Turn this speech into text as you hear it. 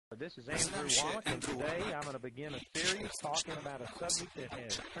This is Andrew Wommack, and today I'm going to begin a series talking about a subject that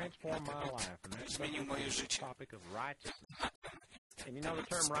has transformed my life, and that's the topic of righteousness. And you know, the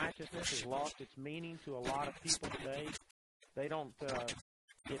term righteousness has lost its meaning to a lot of people today. They don't,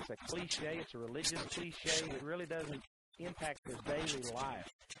 it's a cliche, it's a religious cliche. It really doesn't impact their daily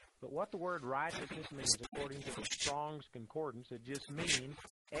life. But what the word righteousness means, according to the Strong's Concordance, it just means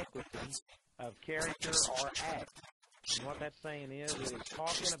equity of character or act. And what that's saying is it is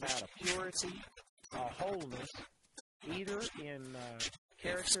talking about a purity, a wholeness, either in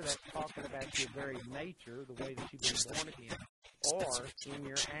character, that's talking about your very nature, the way that you've been born again, or in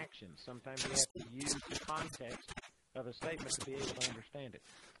your actions. Sometimes you have to use the context of a statement to be able to understand it.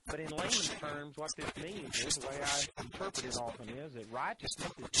 But in layman's terms, what this means is, the way I interpret it often is, that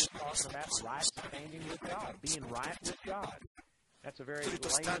righteousness is just talking about right standing with God, being right with God. That's a very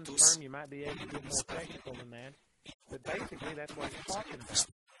layman's term. You might be able to get more technical than that. But basically, that's what it's talking about.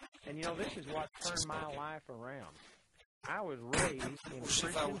 And, you know, this is what turned my life around. I was raised in a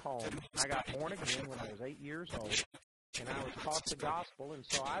Christian home. I got born again when I was 8 years old, and I was taught the gospel, and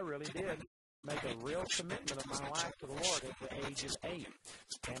so I really did make a real commitment of my life to the Lord at the age of 8.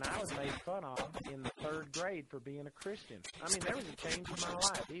 And I was made fun of in the 3rd grade for being a Christian. I mean, there was a change in my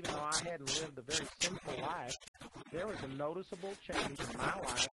life. Even though I hadn't lived a very simple life, there was a noticeable change in my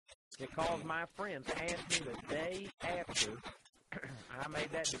life that caused my friends to ask me the day after I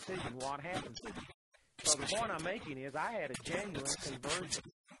made that decision what happened to me. So the point I'm making is I had a genuine conversion,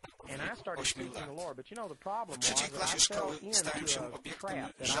 and I started seeking the Lord. But you know, the problem was that I fell into a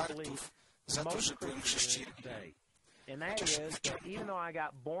trap that I believe most Christians are in today. And that is that even though I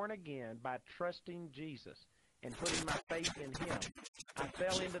got born again by trusting Jesus and putting my faith in Him, I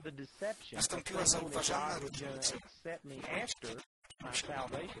fell into the deception of thinking that God was going to accept me after my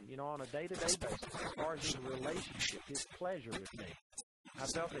salvation, you know, on a day-to-day basis, as far as His relationship, His pleasure with me. I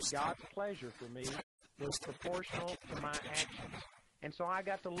felt that God's pleasure for me was proportional to my actions. And so I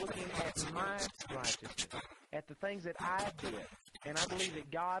got to looking at my righteousness, at the things that I did. And I believe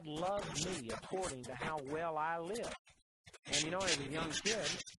that God loved me according to how well I lived. And, you know, as a young kid,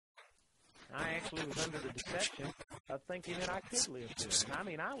 I actually was under the deception of thinking that I could live good. And I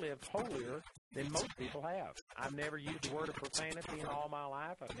mean, I lived holier than most people have. I've never used the word of profanity in all my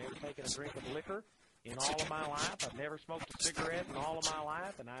life. I've never taken a drink of liquor in all of my life. I've never smoked a cigarette in all of my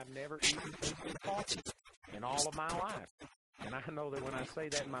life. And I've never even tasted coffee in all of my life. And I know that when I say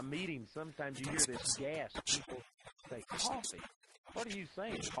that in my meetings, sometimes you hear this gasp. People say, coffee? What are you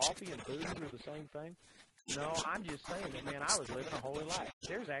saying? Coffee and booze are the same thing? No, I'm just saying that, man, I was living a holy life.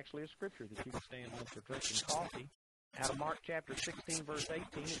 There's actually a scripture that you can stand on for drinking coffee. Out of Mark chapter 16, verse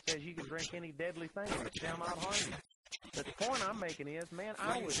 18, it says you can drink any deadly thing and it shall not harm you. But the point I'm making is, man,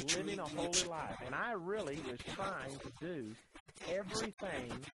 I was living a holy life, and I really was trying to do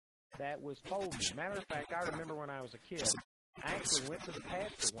everything that was told me. Matter of fact, I remember when I was a kid, I actually went to the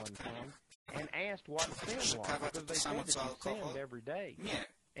pastor one time and asked what sin was, because they said that you sinned every day.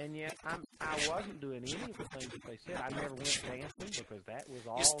 And yet, I wasn't doing any of the things that they said. I never went dancing because that was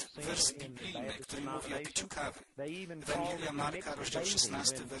all sin in the Baptist denomination. They even called it mixed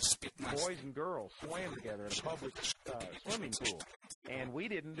bathing when boys and girls swam together in a public swimming pool. And we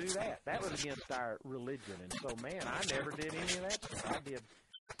didn't do that. That was against our religion. And so, man, I never did any of that stuff. I did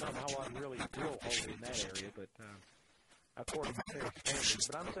some. I wasn't really real holy in that area, but according to their standards.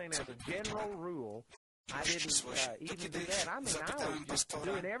 But I'm saying as a general rule, I didn't even do that. I mean, I was just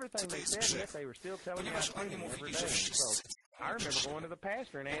doing everything they said, and yet they were still telling me I sin every day. So I remember going to the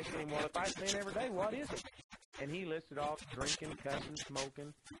pastor and asking him, well, if I sin every day, what is it? And he listed off drinking, cussing,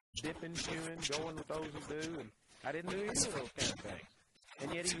 smoking, dipping, chewing, going with those who do, and I didn't do any of those kind of things.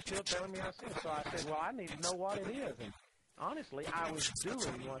 And yet he was still telling me I sinned. So I said, well, I need to know what it is. And honestly, I was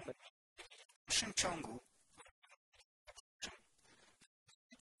doing what the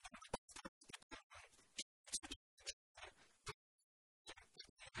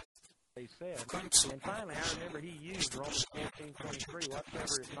they said. And finally, I remember he used Romans 14:23,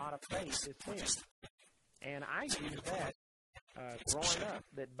 whatsoever is not of faith is sin. And I used that growing up,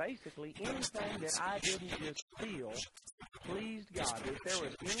 that basically anything that I didn't just feel pleased God. If there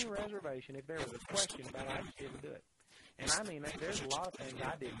was any reservation, if there was a question about it, I just didn't do it. And I mean, there's a lot of things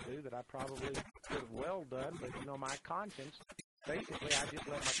I didn't do that I probably could have well done, but, you know, my conscience, basically I just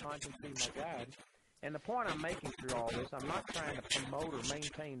let my conscience be my guide. And the point I'm making through all this, I'm not trying to promote or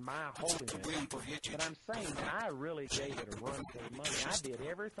maintain my holiness, but I'm saying that I really gave it a run for the money. I did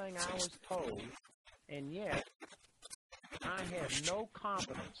everything I was told, and yet I had no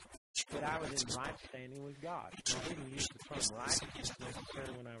confidence that I was in right standing with God. I didn't use the term righteousness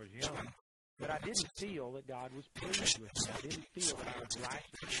necessarily when I was young, But I didn't feel that God was pleased with me. I didn't feel that I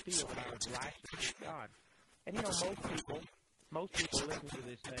was righteous with God. And, you know, most people listening to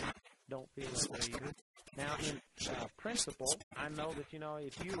this thing don't feel that way either. Now, in principle, I know that, you know,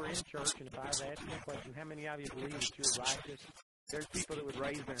 if you were in church and if I was asking you a question, how many of you believe that you're righteous? There's people that would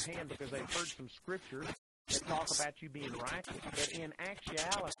raise their hand because they've heard some scriptures that talk about you being righteous. But in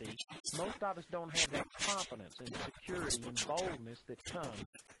actuality, most of us don't have that confidence and security and boldness that comes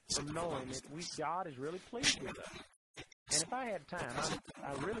from knowing that God is really pleased with us. And if I had time,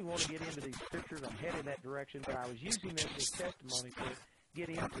 I really want to get into these scriptures. I'm headed that direction, but I was using this as testimony to get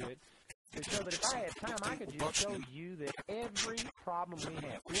into it, to show that if I had time, I could just show you that every problem we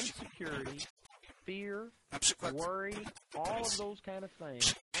have, insecurity, fear, worry, all of those kind of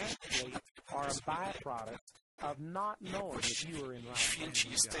things actually are a byproduct of not knowing that you are in right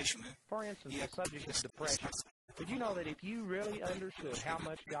standing with God. For instance, the subject of depression. Did you know that if you really understood how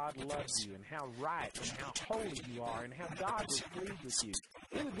much God loves you and how right and how holy you are and how God was pleased with you,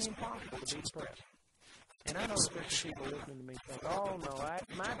 it would be impossible to be depressed. And I know that there's some people listening to me think, oh,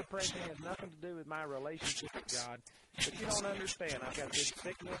 no, my depression has nothing to do with my relationship with God. But you don't understand. I've got this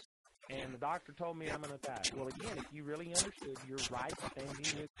sickness, and the doctor told me I'm going to die. Well, again, if you really understood your right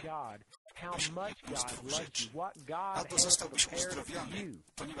standing with God, how much God loves you, what God has prepared for you,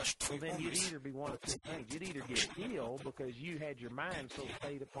 well, then you'd either be one of two things. You'd either get healed because you had your mind so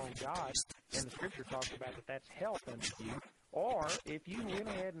stayed upon God, and the Scripture talks about that that's health unto you, or if you went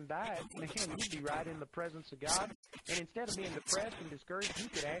ahead and died, man, you'd be right in the presence of God, and instead of being depressed and discouraged, you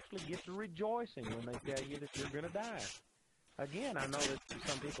could actually get to rejoicing when they tell you that you're going to die. Again, I know that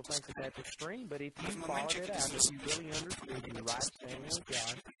some people think that that's extreme, but if you followed it out, if you really understood your right standing with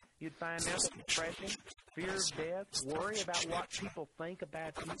God, you'd find out that depression, fear of death, worry about what people think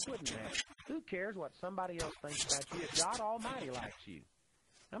about you wouldn't matter. Who cares what somebody else thinks about you if God Almighty likes you?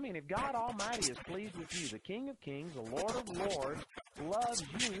 I mean, if God Almighty is pleased with you, the King of Kings, the Lord of Lords, loves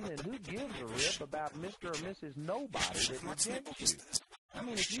you, then who gives a rip about Mr. or Mrs. Nobody that rejects you? I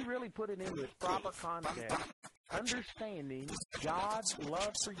mean, if you really put it into its proper context, understanding God's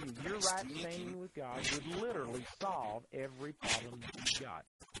love for you, your right standing with God, would literally solve every problem that you've got.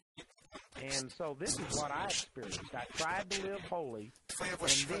 And so this is what I experienced. I tried to live holy, and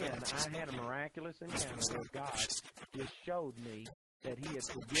then I had a miraculous encounter where God just showed me that He had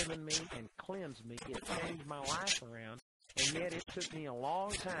forgiven me and cleansed me. It changed my life around, and yet it took me a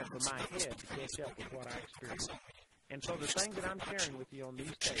long time for my head to catch up with what I experienced. And so the things that I'm sharing with you on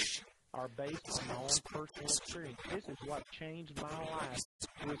these tapes are based on my own personal experience. This is what changed my life,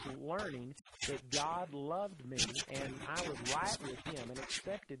 was learning that God loved me and I was right with Him and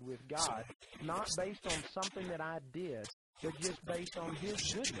accepted with God, not based on something that I did, but just based on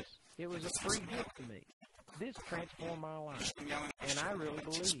His goodness. It was a free gift to me. This transformed my life. And I really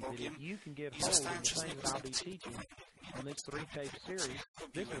believe that if you can get hold of the things that I'll be teaching on this 3-tape series,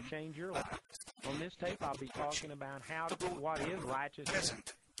 this will change your life. On this tape, I'll be talking about what is righteousness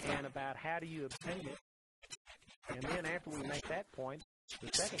and about how do you obtain it. And then after we make that point, the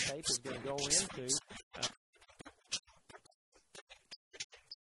second tape is going to go into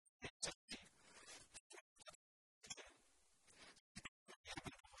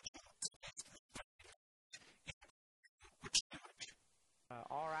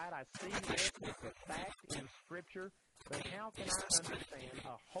all right, I see this as a fact in Scripture, but how can I understand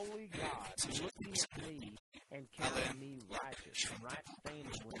a holy God looking at me and counting me righteous and right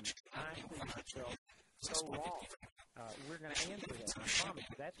standing when I see myself so wrong? We're going to answer that. I promise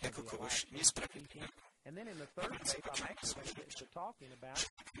you that's going to be a life teaching. And then in the third tape, I'm actually going to get to talking about,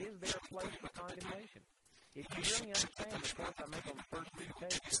 is there a place for condemnation? If you really understand the points I make on the first 2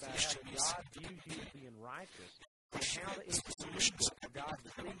 tapes about how God views you as being righteous, and how it's illegal for God to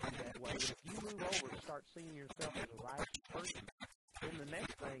see you that way, but if you move over and start seeing yourself as a righteous person, then the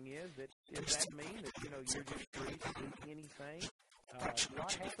next thing is that, does that mean that, you're just free to do anything?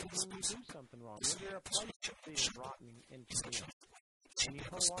 What happens when you do something wrong? Is there a place to feel rotten and condemned? And you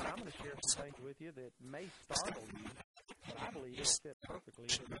know what? I'm going to share some things with you that may startle you, but I believe it'll fit perfectly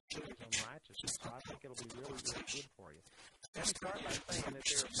into the series on righteousness, so I think it'll be really, really good for you. Let me start by saying that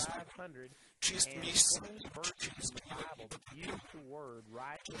there are 520 verses in the Bible that use the word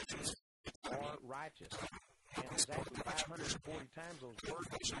righteousness or righteous. And there's actually 540 times those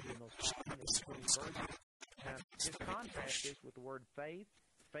words used in those 520 verses. Now, just contrast this with the word faith,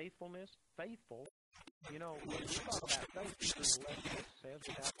 faithfulness, faithful. When we talk about faith, Hebrews 11 says,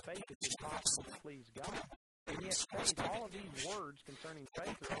 without faith it's impossible to please God. And yet, faith, all of these words concerning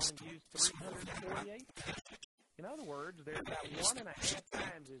faith are only used 348. In other words, there's about 1.5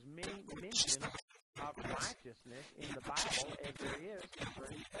 times as many mentions of righteousness in the Bible as there is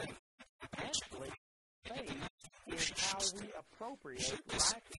concerning faith. Actually, faith is how we appropriate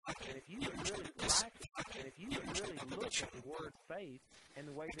righteousness. And if you would really look at the word faith and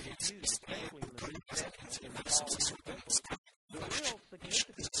the way that it's used, especially in the New Testament and the Paul's epistles, the real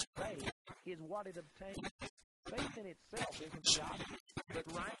significance of faith is what it obtains. Faith in itself isn't the object, but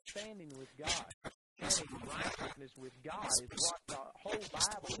right standing with God. Having righteousness with God is what the whole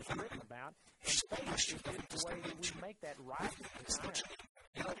Bible is written about, and faith is just the way that we make that righteousness happen.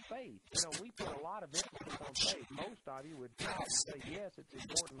 Faith, we put a lot of emphasis on faith. Most of you would probably say, yes, it's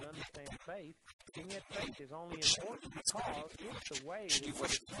important to understand faith, and yet faith is only important because it's the way that we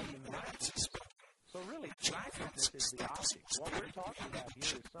obtain righteousness. So really, righteousness is the object. What we're talking about here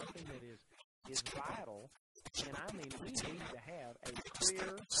is something that is vital, and I mean we need to have a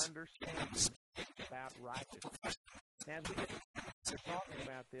clear understanding about righteousness. Now, as we get to talking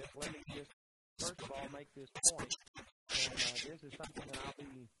about this, let me just first of all make this point, and this is something that I'll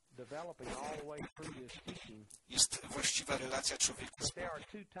be developing all the way through this teaching. Jest właściwa relacja człowieka. But there are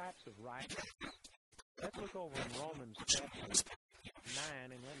two types of righteousness. Let's look over in Romans chapter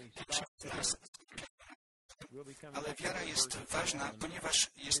 9, and let me start there. We'll be coming Ale wiara jest ważna, ponieważ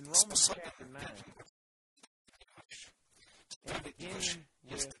jest sposobem. And beginning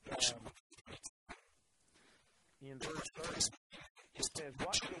with in verse 30, it says,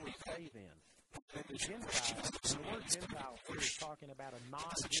 "What shall we say then? That the Gentiles," and the word Gentile here is talking about a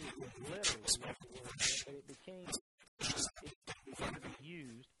non-Jew, literally what the word is, but it began to be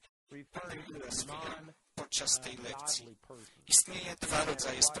used referring to a Podczas tej lekcji non-godly person. istnieje dwa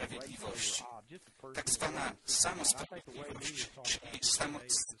rodzaje sprawiedliwości. Tak zwana samosprawiedliwość, czyli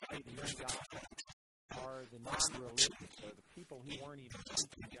are the non-religious, or the people who weren't even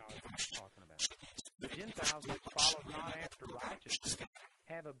seeking God we're talking about. The Gentiles which follow not after righteousness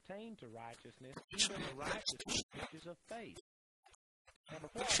have obtained to righteousness, even the righteousness which is of faith. Now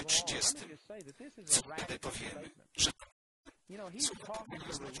before I go on, let me just say that this is a radical statement. He's talking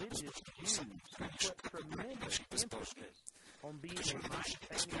to religious Jews who put tremendous emphasis on being in right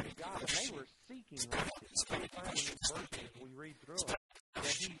standing with God, and they were seeking righteousness. We find in this verse as we read through it that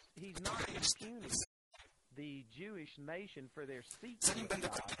he's not impugning the Jewish nation for their seeking of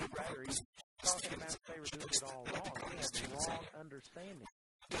God. Rather, he's talking about they were doing it all wrong. They had the wrong understanding.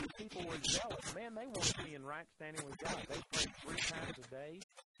 These people were zealous. Man, they wanted to be in right standing with God. They prayed 3 times a day,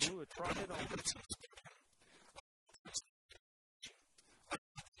 blew a trumpet on the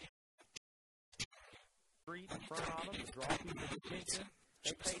street in front of them to draw people's attention.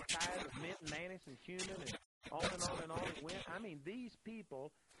 They paid tithes of mint and anise and cumin, and on and on and on it went. I mean, these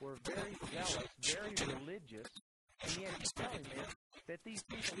people were very zealous, very religious, and yet he's telling them that these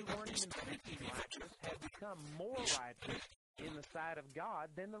people who weren't even seeking righteousness have become more righteous in the sight of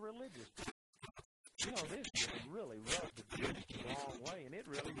God than the religious people. This really rubs the Jews the wrong way, and it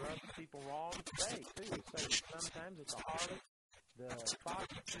really rubs people wrong today, too. So sometimes it's a harlot, the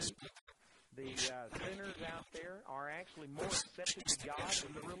prostitute, the sinners out there are actually more accepted to God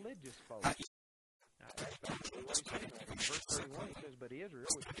than the religious folks. Now, that's basically what he's saying right in verse 31. He says, "But Israel,"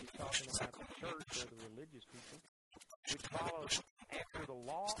 which he's talking about the church or the religious people, which follows after the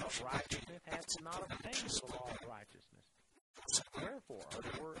law of righteousness, hath not obtained the law of righteousness. Wherefore,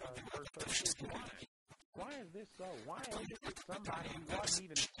 verse 36, why is this so? Why is it that somebody who wasn't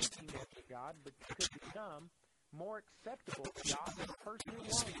even seeking after God but could become more acceptable to God than the person who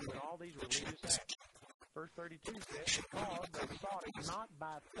was doing all these religious acts? Verse 32 says, "Because they sought it not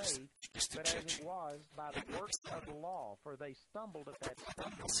by faith, but as it was by the works of the law, for they stumbled at that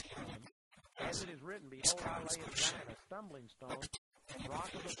stumbling stone. As it is written, Behold, I lay in Zion a stumbling stone, and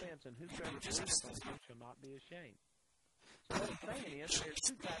rock of offense, and whosoever believeth on him shall not be ashamed." So what he's saying is, there's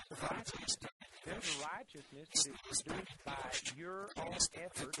two types of righteousness. There's a righteousness that is produced by your own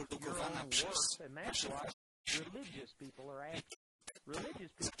effort, your own works, and that's what religious people are after.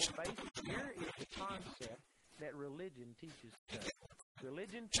 Religious people, basically, here is the concept that religion teaches us.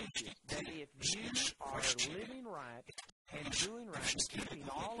 Religion teaches that if you are living right and doing right and keeping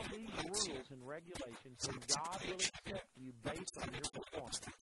all of these rules and regulations, then God will accept you based on your performance.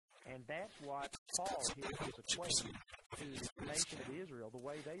 And that's what Paul here is equating to the nation of Israel, the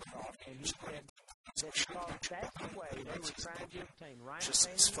way they thought. And he said that because that's the way they were trying to obtain right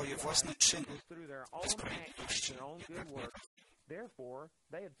standing with God was through their own actions, their own good works. Therefore,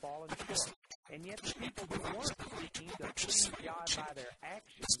 they had fallen short. And yet the people who weren't seeking to please God by their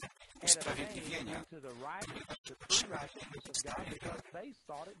actions had obtained into the righteousness, the true righteousness of God, because they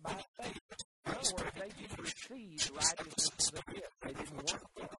sought it by faith. In other words, they just received righteousness as a gift. They didn't work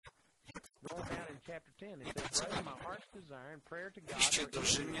for it. Going down in chapter 10, it says, "Brother, my heart's desire and prayer to God for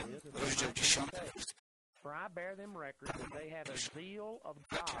Israel is that they might be saved." For I bear them record that they have a zeal of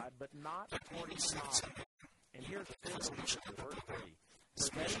God, but not according to knowledge. And here's the physical verse 3.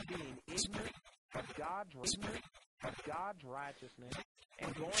 For they being ignorant of God's righteousness,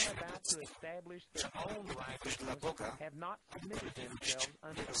 and going about to establish their own righteousness, have not submitted themselves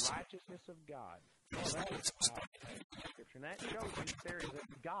unto the righteousness of God. Well, that is Scripture. And that shows you there is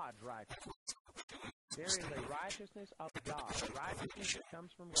a God's righteousness. There is a righteousness of God, a righteousness that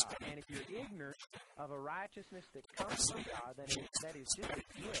comes from God. And if you're ignorant of a righteousness that comes from God, that is just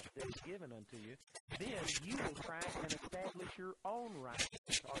a gift that is given unto you, then you will try and establish your own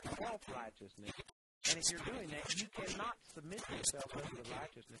righteousness or self-righteousness. And if you're doing that, you cannot submit yourself unto the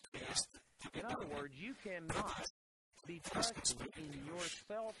righteousness of God. In other words, you cannot be trusting in your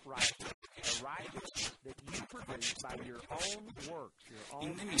self-righteousness, a righteousness that you produce by your own works, your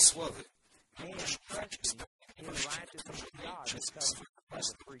own works, and trusting in the righteousness of God that comes as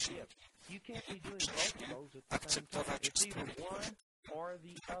a free gift. You can't be doing both of those at the same time. It's either one or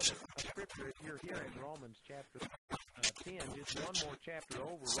the other. A scripture, if you're here in Romans chapter 10, just one more chapter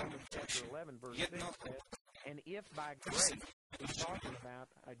over, Romans chapter 11, verse 6 says, and if by grace, he's talking about,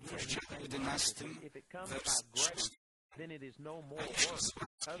 again, if it comes by grace, then it is no more work.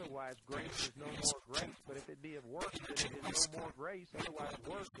 Otherwise, grace is no more grace. But if it be of works, then it is no more grace. Otherwise,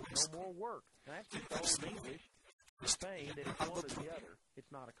 work is no more work. And that's just old English saying that it's one or the other.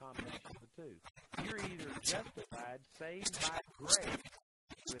 It's not a combination of the two. You're either justified, saved by grace,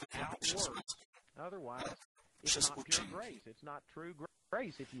 without works. Otherwise, it's not pure grace. It's not true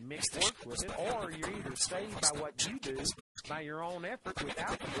grace if you mix works with it. Or you're either saved by what you do, by your own effort,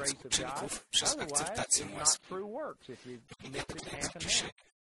 without the grace of God. Otherwise, it's not true works if you mix it half and half.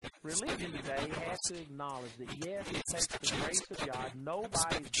 Religion today has to acknowledge that, yes, it takes the grace of God.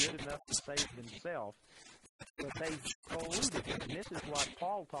 Nobody's good enough to save themselves, but they've polluted it. And this is what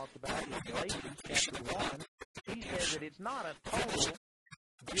Paul talked about in Galatians chapter 1. He says that it's not a total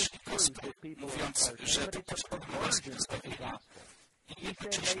distruth that people are encouraging, but it's a perversion of the gospel. He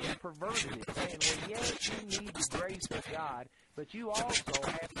said they have perverted it, saying, well, yes, you need the grace of God, but you also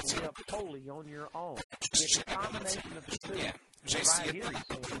have to live wholly on your own. It's a combination of the two. Right here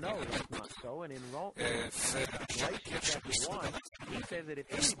he says, no, that's not so. And in Galatians chapter 1, he says that if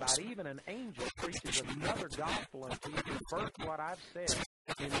anybody, even an angel, preaches another gospel unto you, convert what I've said,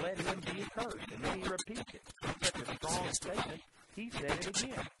 and let him be accursed. And then he repeats it. It's such a strong statement. He said it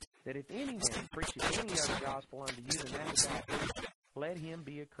again, that if any man preaches any other gospel unto you than that of God, let him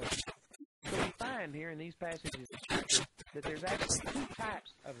be accursed. So we find here in these passages of Scripture that there's actually two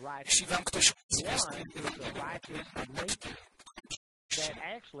types of righteousness. One is the righteous nature that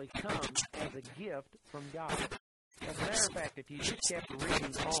actually comes as a gift from God. As a matter of fact, if you just kept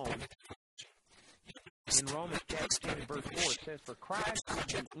reading on in Romans chapter 10 and verse 4, it says, for Christ is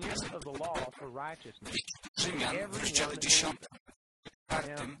the end of the law for righteousness.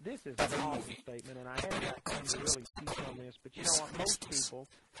 Now, this is an awesome statement, and I haven't got time to really teach on this, but you know what? Most people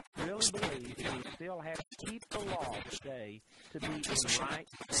really believe that we still have to keep the law today to be in right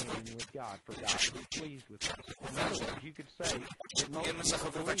standing with God, for God to be pleased with us. In other words, you could say that most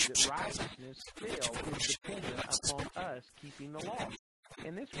people believe that righteousness still is dependent upon us keeping the law.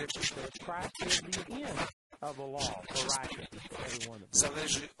 And this scripture says Christ is the end of the law for righteousness for everyone that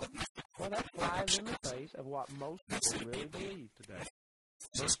believes. Well, that flies in the face of what most people really believe today.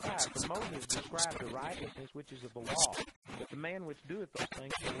 Verse 5, for Moses described the righteousness which is of the law, that the man which doeth those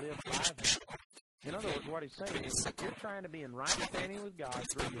things shall live by them. In other words, what he's saying is, if you're trying to be in right standing with God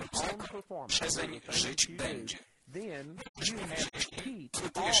through your own performance, the things that you do, then you have to keep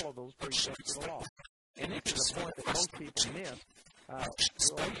all of those precepts of the law. And this is a point that most people miss.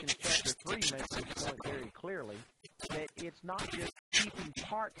 Galatians chapter 3 makes this point very clearly, that it's not just keeping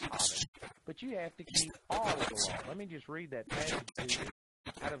parts of it, but you have to keep all of the law. Let me just read that passage to you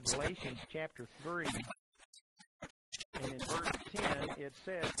out of Galatians chapter 3. And in verse 10, it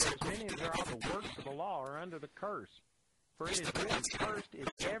says, for as many as are the works of the law are under the curse. For it is written, cursed is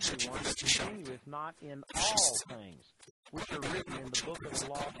everyone that continueth not in all things, which are written in the book of the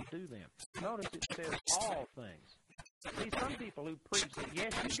law to do them. Notice it says all things. See, some people who preach that,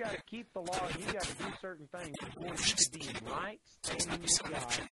 yes, you got to keep the law and you got to do certain things before you can be in right standing with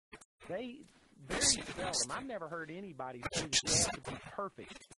God. They very seldom, I've never heard anybody say that you have to be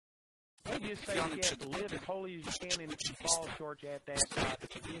perfect. They just say that you have to live as holy as you can, and if you fall short, you have to ask God to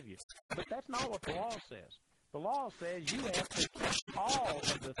forgive you. But that's not what the law says. The law says you have to keep all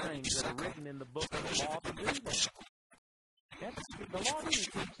of the things that are written in the book of the law to do them. The law doesn't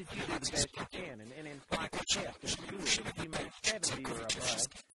teach that you do the best you can, and it's like a test in school. If you make 70 or above,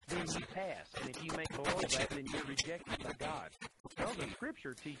 then you pass. And if you make below that, then you're rejected by God. No, the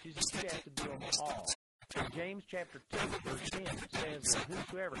Scripture teaches that you have to do them all. In James chapter 2, verse 10, it says that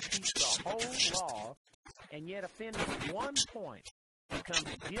whosoever keeps the whole law and yet offends at one point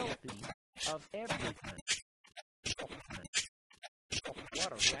becomes guilty of everything.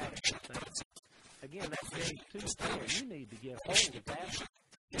 What a radical thing. Again, that's James 2:10. You need to get hold of that.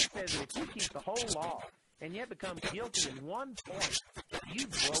 It says that if you keep the whole law and yet become guilty in one point, you've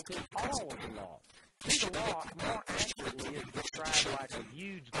broken all of the law. See, the law, more accurately, is described like a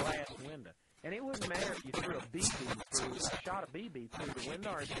huge glass window. And it wouldn't matter if you threw shot a BB through the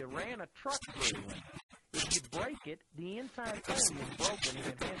window, or if you ran a truck through the window. If you break it, the entire thing is broken and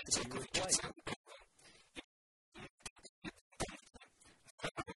it has to be replaced.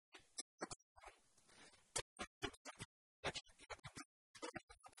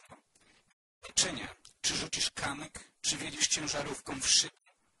 Czy rzucisz kamyk, czy wiedziesz ciężarówką w szyb?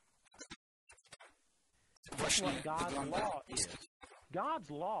 Właśnie wygląda. God's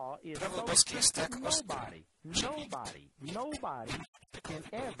law is so strict that nobody can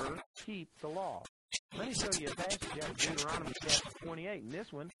ever keep the law. Let me show you a passage out of Deuteronomy chapter 28, and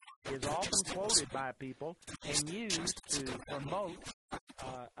this one is often quoted by people and used to promote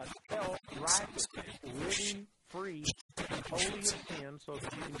a self-righteousness, living free and holy of sin so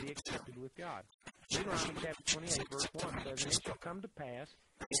that you can be accepted with God. Deuteronomy chapter 28, verse 1 says, "And it shall come to pass,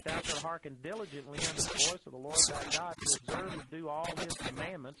 if thou shalt hearken diligently unto the voice of the Lord thy God, to observe and do all his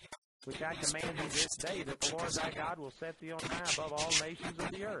commandments, which I command thee this day, that the Lord thy God will set thee on high above all nations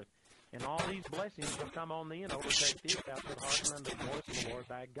of the earth. And all these blessings shall come on thee and overtake thee, if thou shalt hearken unto the voice of the Lord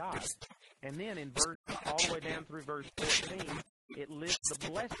thy God." And then in verse, all the way down through verse 14, it lists the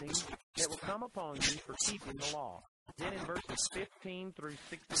blessings that will come upon you for keeping the law. Then in verses 15 through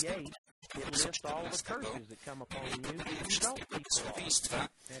 68, it lists all the curses that come upon you if you don't keep the law.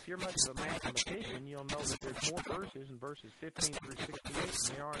 Now, if you're much of a mathematician, you'll know that there's more verses in verses 15 through 68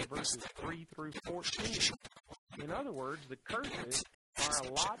 than there are in verses 3 through 14. In other words, the curses are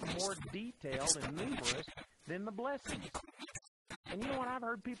a lot more detailed and numerous than the blessings. And you know what? I've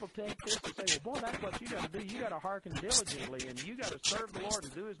heard people take this and say, well, boy, that's what you got to do. You got to hearken diligently, and you got to serve the Lord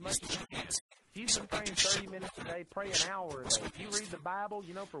and do as much as you can. If you've been praying 30 minutes a day, pray an hour a day. If you read the Bible,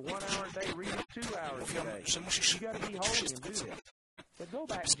 for 1 hour a day, read it 2 hours a day. You got to be holy and do that. But go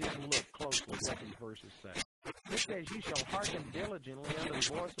back and just look closely what these verses say. It says, "You shall hearken diligently unto the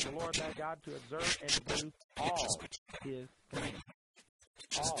voice of the Lord thy God to observe and to do all his commandments."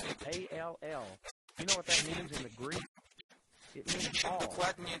 All. A-L-L. You know what that means in the Greek? It means all.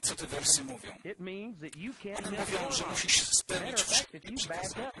 Dokładnie, co te wersy mówią. It means that you can't miss Mówią, że musisz Matter of spełnić fact, if you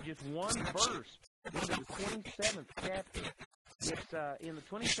back up just one verse into the 27th chapter, it's in the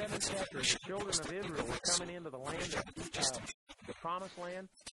 27th chapter, the children of Israel were coming into the land of the promised land.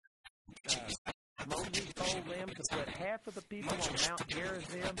 Moses told them to put half of the people on Mount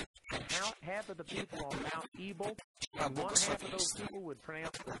Gerizim and half of the people on Mount Ebal. And one half of those people would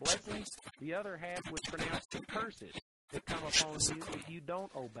pronounce the blessings, the other half would pronounce the curses that come upon you if you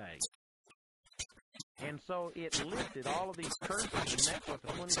don't obey. And so it listed all of these curses, and that's what the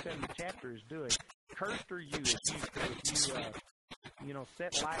 27th chapter is doing. Cursed are you if you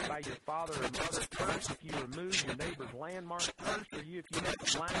set light by your father and mother. Cursed if you remove your neighbor's landmark. Cursed are you if you make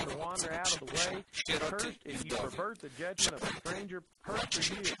the blind to wander out of the way. Cursed if you pervert the judgment of a stranger. Cursed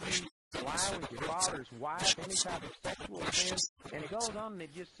are you if you lie with your father's wife, any type of sexual sin. And it goes on and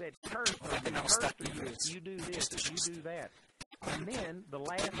it just said, cursed are you if you do this, if you do that. And then the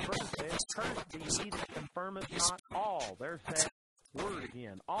last verse says, "Cursed be he that confirmeth not all." There's that word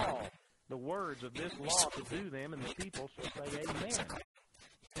again. All the words of this law to do them, and the people shall say amen.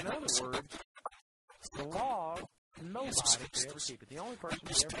 In other words, the law, nobody could ever keep it. The only person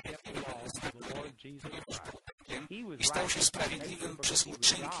who ever kept the law was the Lord Jesus Christ. He was righteous sprawiedliwym przez God,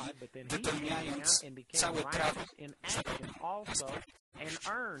 uczynki, but then he came out and became righteous in action also, and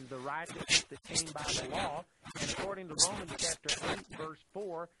earned the righteousness that came by the law. And according to Romans chapter 8, verse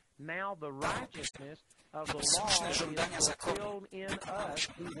 4, now the righteousness of the law is fulfilled in us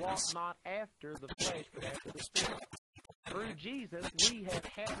who walk not after the flesh, but after the Spirit. Through Jesus, we have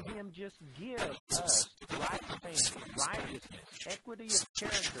had him just give us righteousness, equity of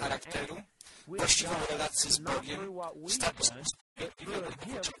character, with God, not through what we've done, but through a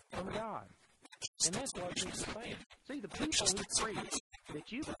gift from God. And that's what Jesus is saying. See, the people who preach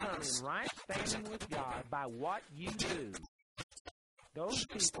that you become in right standing with God by what you do, those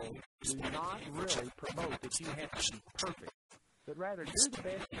people do not really promote that you have to be perfect, but rather do the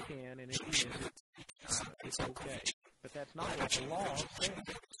best you can, and if you miss it, it's okay. But that's not what the law says.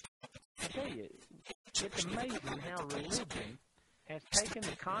 I tell you, it's amazing how religion has taken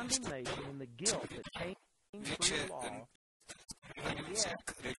the condemnation and the guilt that came through the law And yet,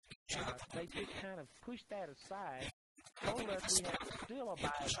 they just kind of pushed that aside, told us we have to still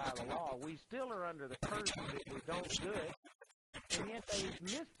abide by the law. We still are under the curse if we don't do it. And yet they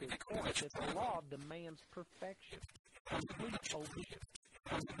missed this point that the law demands perfection, complete obedience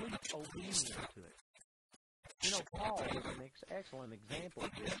to it. You know, Paul is an excellent example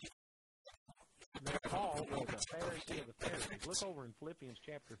of this. Now, Paul was a Pharisee of the Pharisees. Look over in Philippians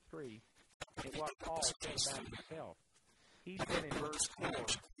chapter 3 at what Paul said about himself. He said in verse 4,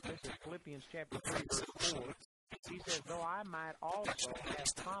 this is Philippians chapter 3, verse 4, he says, though I might also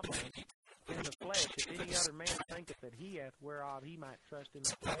have confidence in the flesh, if any other man thinketh that he hath whereof he might trust in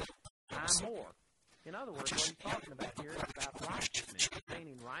the flesh, I more. In other words, what he's talking about here is about righteousness,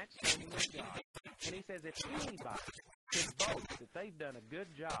 attaining right standing with God. And he says if anybody could boast that they've done a good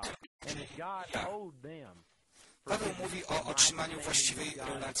job and that God owed them, Paweł mówi o otrzymaniu właściwej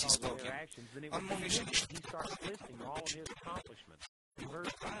relacji z Bogiem. On mówi, że he starts listing all of his accomplishments. In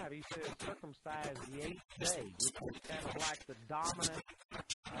verse 5, he says, circumcise the 8th day, which was kind of like the dominant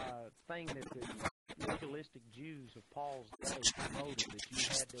thing that the legalistic Jews of Paul's day promoted, that you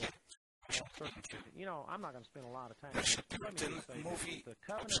had to have circumcision. You know, I'm not going to spend a lot of time on this. Let me just say this. The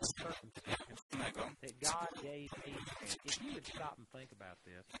covenant of circumcision that God gave Abraham, if you would stop and think about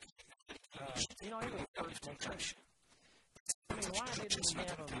this, you know, it was a personal thing. I mean, why didn't he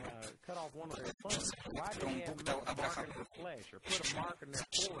have them cut off one of their thumbs? Why didn't he have them make a mark in their flesh or put a mark in their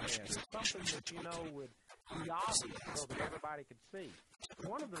forehead or something that, you know, would be obvious so that everybody could see?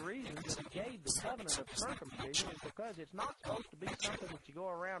 One of the reasons that he gave the covenant of circumcision is because it's not supposed to be something that you go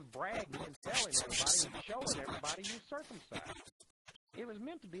around bragging and telling everybody and showing everybody you're circumcised. It was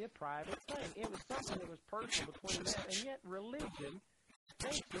meant to be a private thing. It was something that was personal between them, and yet religion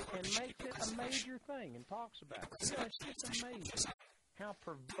takes it and makes it a major thing and talks about it. You know, it's just amazing how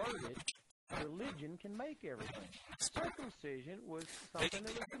perverted religion can make everything. Circumcision was something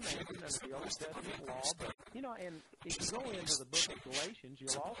that was demanded under the Old Testament law, but, you know, and if you go into the book of Galatians,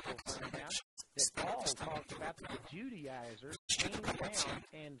 you'll also find out that Paul talks about that the Judaizers came down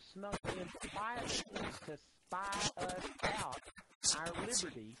and snuck in privately to spy us out, our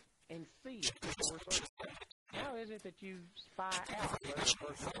liberty, and see if people were circumcised. How is it that you spy out whether a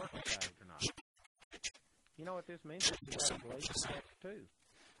person is circumcised or not? You know what this means? This is Galatians chapter 2.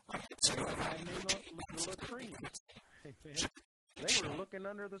 The latrine. They were looking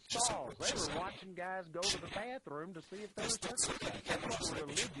under the stalls. They were watching guys go to the bathroom to see if they were circumcised. That's what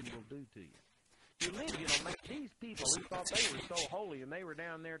religion will do to you. Religion will make these people who thought they were so holy and they were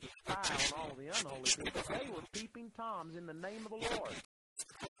down there to spy on all the unholy people, they were peeping toms in the name of the Lord.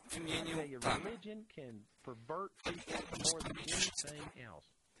 Religion can pervert people more than anything else.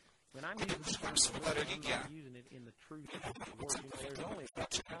 When I'm using the term religion, I'm not using it in the true sense of the word. You know, there's only a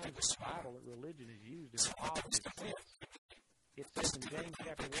couple of times in the Bible that religion is used in a positive sense. It says in James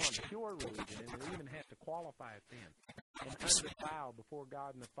chapter 1, pure religion, and we even have to qualify it then. And undefiled before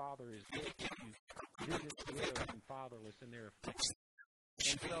God and the Father is this, that you visit the widows and fatherless in their affliction.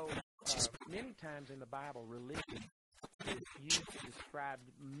 And so, many times in the Bible, religion is used to describe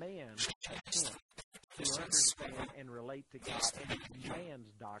man's attempt to understand and relate to God, and it's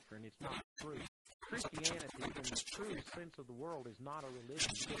man's doctrine. It's not true. Christianity, in the true sense of the world, is not a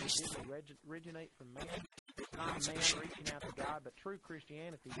religion. It didn't originate from man. It's not man reaching out to God, but true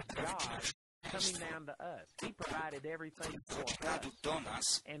Christianity is God coming down to us. He provided everything for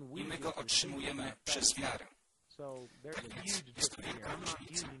us, and we go otrzymujemy przez wiarę. So there's a huge difference here. I'm not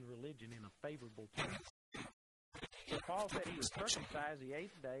using religion in a favorable term. So Paul said he was circumcised the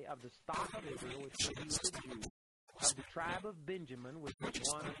 8th day of the stock of Israel, which he was a Jew, of the tribe of Benjamin, which was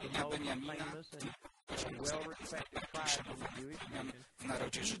one of the most famous and well-respected tribes in the Jewish nation.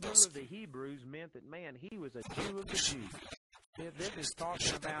 The Hebrew of the Hebrews meant that, man, he was a Jew of the Jews. This is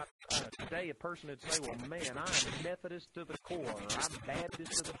talking about today a person would say, well, man, I'm Methodist to the core, or I'm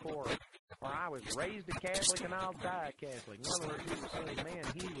Baptist to the core, or I was raised a Catholic and I'll die a Catholic. In other words, he was saying, man,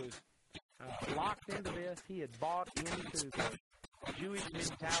 he was locked into this. He had bought into the Jewish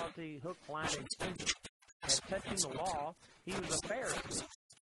mentality, hook, line, and sinker. As touching the law, he was a Pharisee.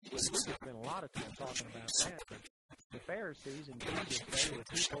 We could spend a lot of time talking about that, but the Pharisees in Jesus' day were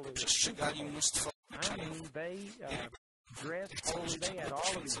people that were, I mean, they dressed holy. They had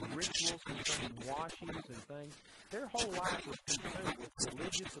all of these rituals concerning washings and things. Their whole life was consumed with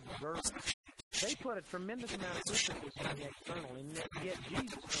religious observance. They put a tremendous amount of emphasis on the external, and yet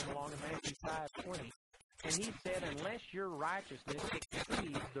Jesus came along in Matthew 5:20, and he said, unless your righteousness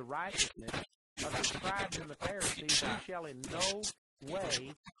exceeds the righteousness of the scribes and the Pharisees, you shall in no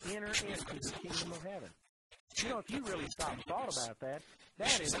way enter into the kingdom of heaven. You know, if you really stop and thought about that,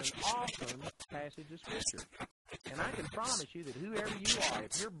 that is an awesome passage of Scripture. And I can promise you that whoever you are,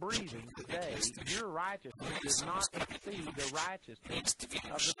 if you're breathing today, your righteousness does not exceed the righteousness of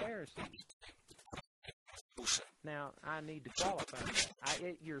the Pharisees. Now, I need to qualify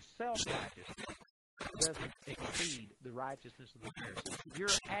that. Your self-righteousness doesn't exceed the righteousness of the Pharisees.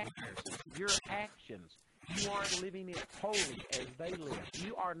 Your actions, you aren't living it holy as they live.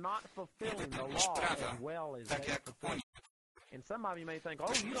 You are not fulfilling the law as well as they fulfill. And some of you may think,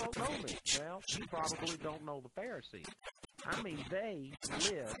 oh, you don't know me. Well, you probably don't know the Pharisees. I mean, they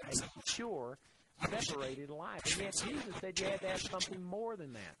live a pure, separated life. And yet Jesus said you had to have something more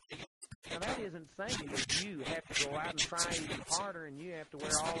than that. Now, that isn't saying that you have to go out and try even harder and you have to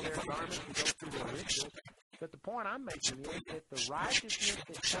wear all their garments and go through their rituals. But the point I'm making is that the righteousness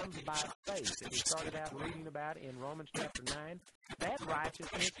that comes by faith, that we started out reading about in Romans chapter 9, that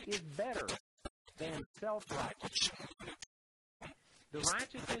righteousness is better than self-righteousness. The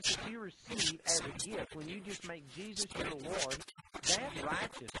righteousness that you receive as a gift when you just make Jesus your Lord, that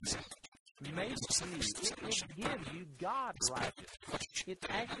righteousness makes you, it gives you God's righteousness. It's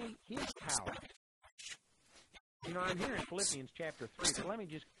actually His power. You know, I'm here in Philippians chapter 3, so let me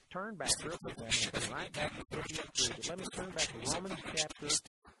just turn back real quick. Right back to Philippians 3, but let me turn back to Romans chapter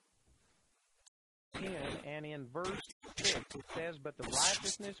 10, and in verse 6 it says, but the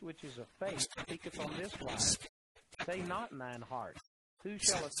righteousness which is of faith speaketh on this wise, say not in thine heart, who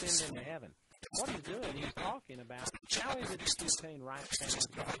shall ascend into heaven? What he's doing, he's talking about how is it that you obtain right standing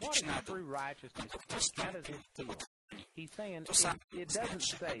with God? What is true righteousness? How does it feel? He's saying it doesn't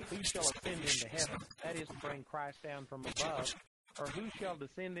say who shall ascend into heaven, that is to bring Christ down from above, or who shall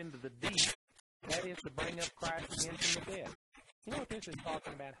descend into the deep, that is to bring up Christ again from the dead. You know what this is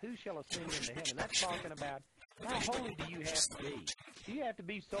talking about? Who shall ascend into heaven? That's talking about how holy do you have to be? Do you have to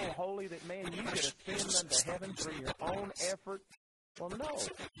be so holy that, man, you could ascend unto heaven through your own effort? Well, no,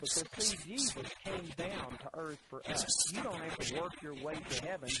 because, see, Jesus came down to earth for us. You don't have to work your way to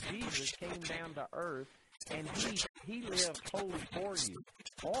heaven. Jesus came down to earth, and he lived holy for you.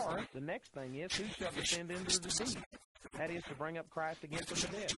 Or, the next thing is, who shall descend into the deep? That is to bring up Christ again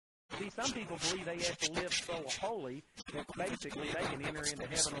from the dead. See, some people believe they have to live so holy that basically they can enter into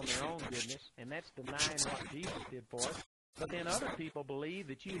heaven on their own goodness, and that's denying what Jesus did for us. But then other people believe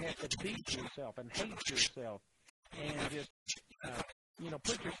that you have to beat yourself and hate yourself and just,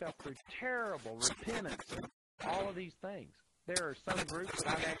 put yourself through terrible repentance and all of these things. There are some groups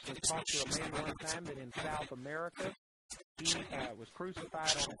that I've actually talked to a man one time that in South America, he was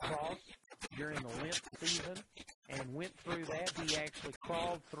crucified on a cross during the Lent season and went through that. He actually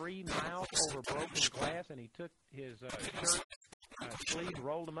crawled 3 miles over broken glass, and he took his shirt sleeves,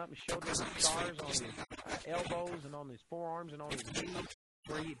 rolled them up, and showed them the scars on his elbows and on his forearms and on his knees,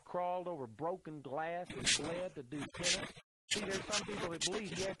 where he'd crawled over broken glass and bled to do penance. See, there's some people that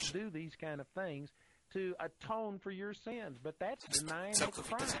believe you have to do these kind of things to atone for your sins, but that's denying that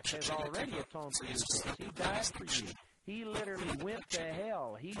Christ has already atoned for your sins. He died for you. He literally went to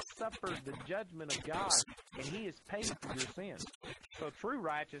hell. He suffered the judgment of God, and He has paid for your sins. So true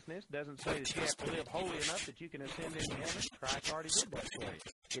righteousness doesn't say that you have to live holy enough that you can ascend into heaven. Christ already did that for you.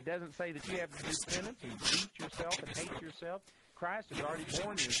 It doesn't say that you have to do penance and beat yourself and hate yourself. Christ has already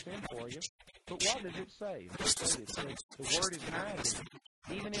borne your sin for you. But what does it say? It says the word is nigh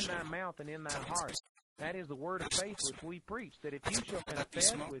thee, even in thy mouth and in thy heart. That is the word of faith which we preach, that if you shall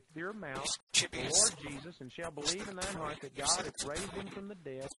confess with your mouth the Lord Jesus, and shall believe in thine heart that God hath raised Him from the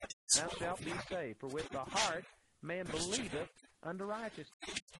dead, thou shalt be saved. For with the heart man believeth unto righteousness.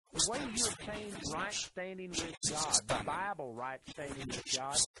 The way you obtain right standing with God, the Bible right standing with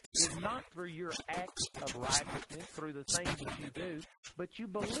God, is not through your acts of righteousness, through the things that you do, but you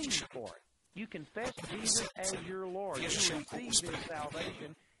believe for it. You confess Jesus as your Lord. You receive His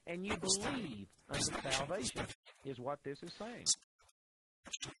salvation, and you believe unto salvation, is what this is saying.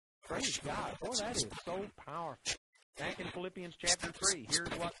 Praise God. Boy, that is so powerful. Back in Philippians chapter 3, here's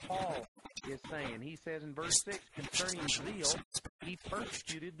what Paul is saying. He says in verse 6, concerning zeal, he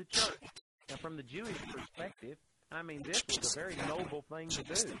persecuted the church. Now, from the Jewish perspective, I mean, this was a very noble thing to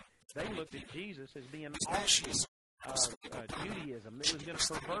do. They looked at Jesus as being awesome. Judaism that was going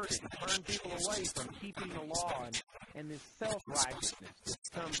to pervert it and turn people away from keeping the law and this self-righteousness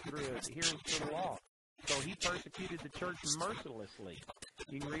that comes through adherence to the law. So he persecuted the church mercilessly.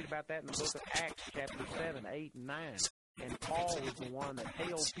 You can read about that in the book of Acts, chapter 7, 8, and 9. And Paul was the one that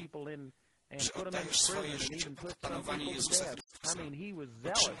hailed people in and put them in prison and even put some people to death. I mean, he was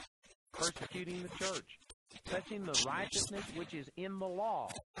zealous, persecuting the church, touching the righteousness which is in the law.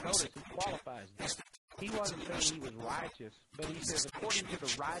 Notice he qualifies that. He wasn't saying he was righteous, but he says, according to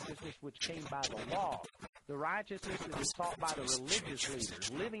the righteousness which came by the law, The righteousness that is taught by the religious leaders,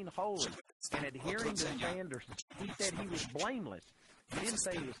 living holy and adhering to standards. He said he was blameless. He didn't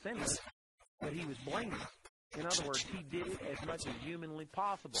say he was sinless, but he was blameless. In other words, he did it as much as humanly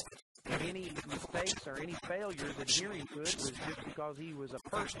possible. And any mistakes or any failures adhering to it was just because he was a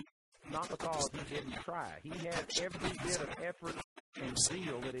person, not because he didn't try. He had every bit of effort and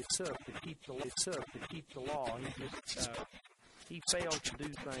zeal that it took to keep the law. He failed to do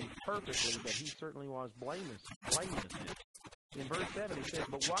things perfectly, but he certainly was blameless. In verse 7, he says,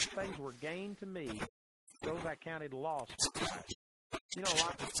 "But what things were gained to me, those I counted loss for Christ." You know,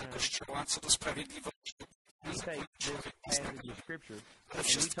 lots of times we take this passage of Scripture and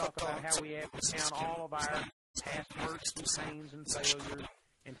we talk about how we have to count all of our past hurts and pains and failures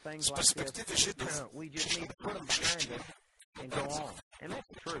and things like this. We just need to put them behind us and go on. And that's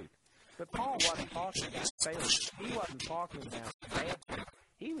the truth. But Paul wasn't talking about failures. He wasn't talking about bad things.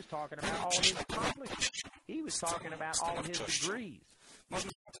 He was talking about all his accomplishments. He was talking about all of his degrees.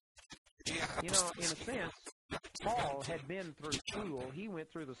 You know, in a sense, Paul had been through school. He went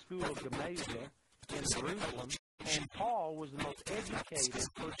through the school of Gamaliel in Jerusalem, and Paul was the most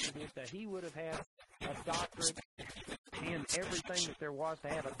educated person that he would have had a doctorate in everything that there was to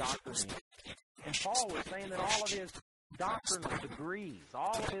have a doctorate in. And Paul was saying that all of his doctrinal degrees,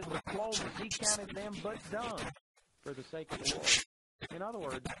 all of his diplomas, he counted them but done for the sake of the Lord. In other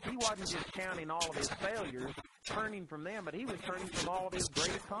words, he wasn't just counting all of his failures, turning from them, but he was turning from all of his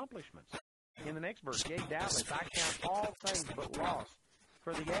great accomplishments. In the next verse, "Yea, doubtless, I count all things but loss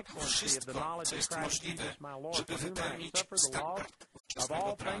for the excellency of the knowledge of Christ Jesus my Lord, for whom I have suffered the loss of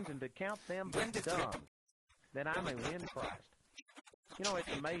all things, and to count them but dung, that I may win Christ." You know, it's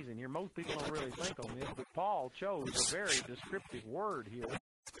amazing here. Most people don't really think on this, but Paul chose a very descriptive word here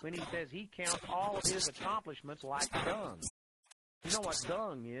when he says he counts all of his accomplishments like dung. You know what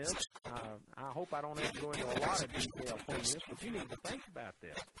dung is? I hope I don't have to go into a lot of detail on this, but you need to think about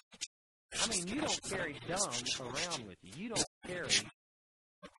this. I mean, you don't carry dung around with you. You don't carry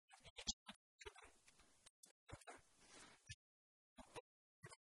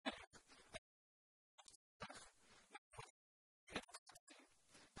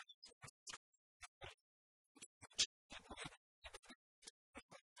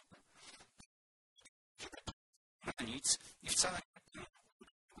nic i wcale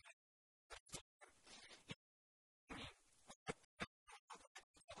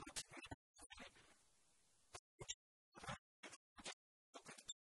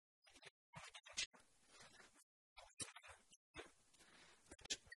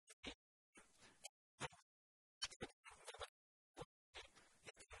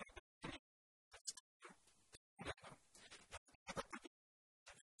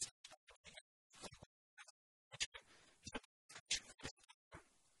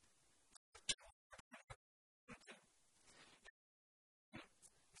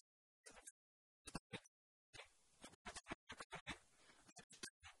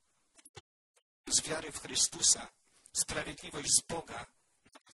z wiary w Chrystusa, sprawiedliwość z Boga,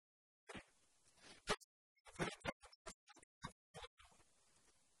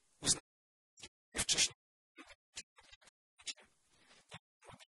 wcześniej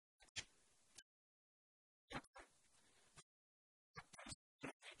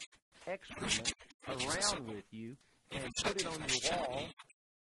excrement around with you and put it on your wall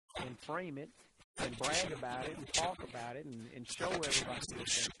and frame it and brag about it and talk about it and show everybody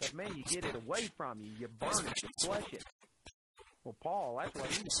this thing. But man, you get it away from you. You burn it. You flush it. Well, Paul, that's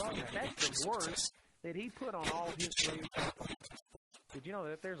what he was talking about. That's the worst that he put on all his great accomplishments. Did you know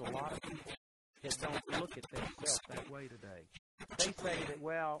that there's a lot of people that don't look at themselves that way today? They say that,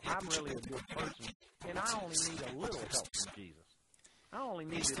 well, I'm really a good person, and I only need a little help from Jesus. I only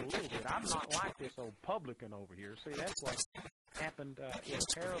needed a little bit. I'm not like this old publican over here. See, that's what happened in a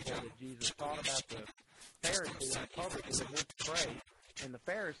parable that Jesus taught about the Pharisee and the publican that went to pray. And the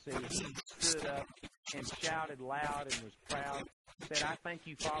Pharisee, he stood up and shouted loud and was proud. Said, "I thank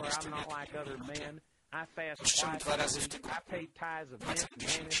you, Father, I'm not like other men. I fast twice a week. I pay tithes of mint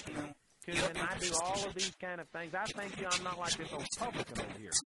and anise, and I do all of these kind of things. I thank you, I'm not like this old publican over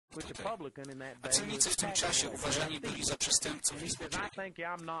here." Which a publican in that day Celnicy w tym czasie uważani byli za przestępców. And he says, "I thank you,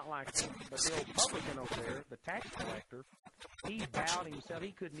 I'm not like them." But the old publican over there, the tax collector, he bowed himself.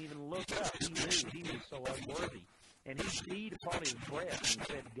 He couldn't even look up. He knew he was so unworthy. And he beat upon his breast and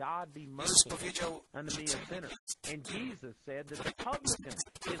said, "God be merciful unto me, a sinner." And Jesus said that the publican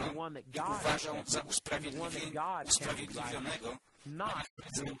is the one that God the one that God counted right, not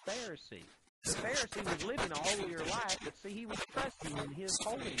the Pharisee. The Pharisee was living a holier life, but see, he was trusting in his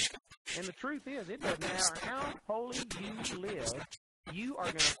holiness. And the truth is, it doesn't matter how holy you live, you are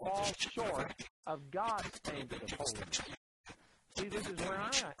going to fall short of God's standard of holiness. See, this is where I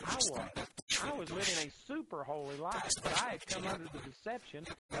was. I was living a super holy life, but I had come under the deception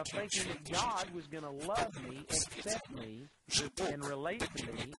of thinking that God was going to love me, accept me, and relate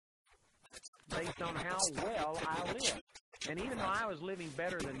to me based on how well I lived. And even though I was living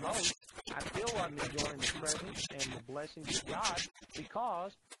better than most, I still wasn't enjoying the presence and the blessings of God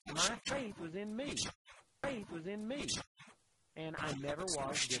because my faith was in me. Faith was in me. And I never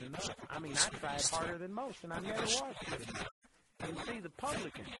was good enough. I mean, I tried harder than most, and I never was good enough. And see, the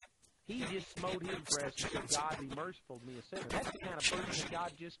publican, he just smote his breast and said, God, be merciful to me, a sinner. That's the kind of person that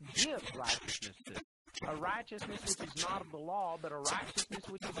God just gives righteousness to. A righteousness which is not of the law, but a righteousness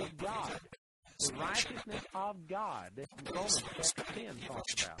which is of God. The righteousness of God that Romans chapter 10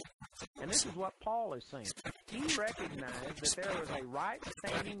 talks about. And this is what Paul is saying. He recognized that there was a right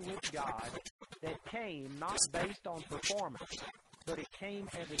standing with God that came not based on performance, but it came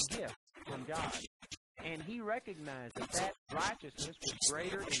as a gift from God. And he recognized that that righteousness was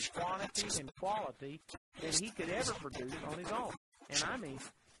greater in quantity and quality than he could ever produce on his own. And I mean,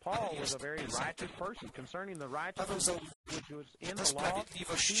 Paul was a very righteous person. Concerning the righteousness which was in the law, he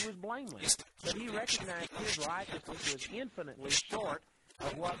was blameless. But he recognized his righteousness was infinitely short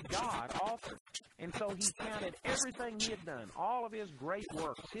of what God offered. And so he counted everything he had done, all of his great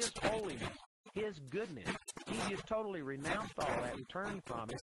works, his holiness, his goodness. He just totally renounced all that and turned from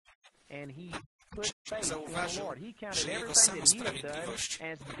it. And he put faith in the Lord. He counted everything that he had done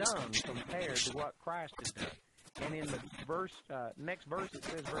as dung compared to what Christ had done. And in the next verse, it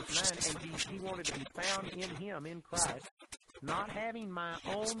says, verse 9, and he wanted to be found in him, in Christ, not having my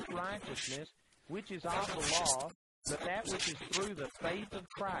own righteousness, which is of the law, but that which is through the faith of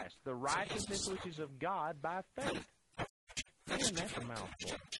Christ, the righteousness which is of God by faith. Man, that's a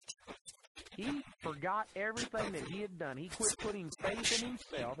mouthful. He forgot everything that he had done. He quit putting faith in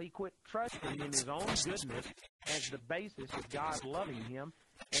himself. He quit trusting in his own goodness as the basis of God loving him.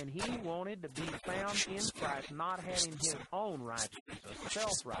 And he wanted to be found in Christ, not having his own righteousness, a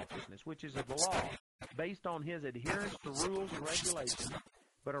self-righteousness, which is of the law, based on his adherence to rules and regulations,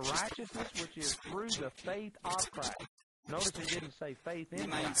 but a righteousness which is through the faith of Christ. Notice it didn't say faith in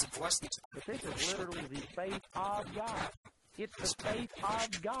Christ, but this is literally the faith of God. It's the faith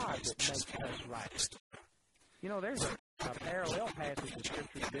of God that makes us righteous. You know, there's a parallel passage of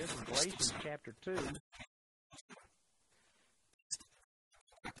Scripture to this in Galatians chapter 2.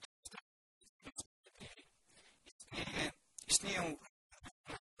 Istnieją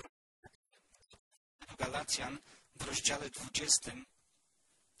w Galacjan w rozdziale 20,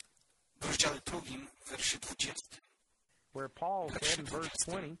 w rozdziale 2, w wersie 20. Where Paul said in verse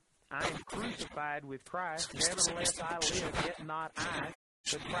 20, I am crucified with Christ, nevertheless I live, yet not I,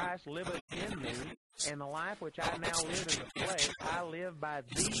 but Christ liveth in me, and the life which I now live in the flesh, I live by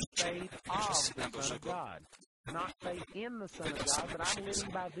the faith of the Son of God. Not faith in the Son of God, but I'm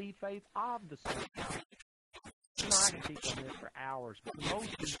living by the faith of the Son of God. You know, I can teach on this for hours, but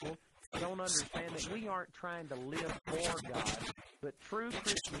most people don't understand that we aren't trying to live for God, but true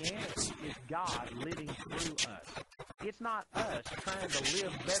Christianity is God living through us. It's not us trying to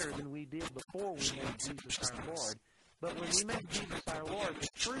live better than we did before we made Jesus our Lord, but when we make Jesus our Lord, the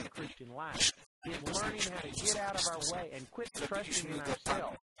true Christian life is learning how to get out of our way and quit trusting in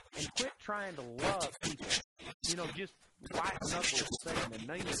ourselves and quit trying to love people. You know, just white knuckles saying, in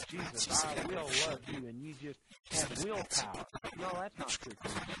the name of Jesus, I will love you, and you just have willpower. No, that's not true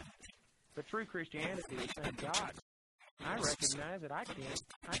Christianity. But true Christianity is saying, God, I recognize that I can't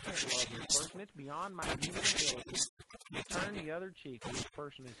love this person. It's beyond my human ability to turn the other cheek when this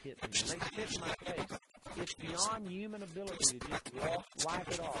person has hit me. When they spit in my face, it's beyond human ability to just wipe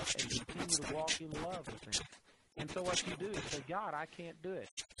it off and continue to walk in love with them. And so what you do is say, God, I can't do it.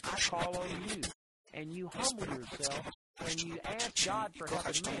 I call on you. And you humble yourself and you ask God for help.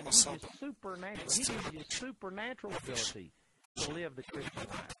 And man, He is supernatural. He gives you supernatural ability to live the Christian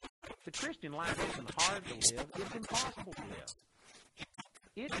life. The Christian life isn't hard to live. It's impossible to live.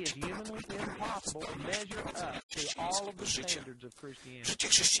 It is humanly impossible to measure up to all of the standards of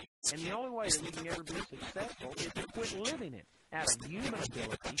Christianity. And the only way that we can ever be successful is to quit living it out of human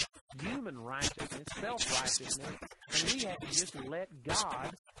ability, human righteousness, self-righteousness, and we have to just let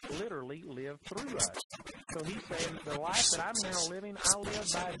God literally live through us. So He's saying, the life that I'm now living, I live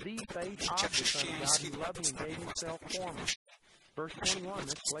by the faith of the Son of God who loved me and gave Himself for me. Verse 21,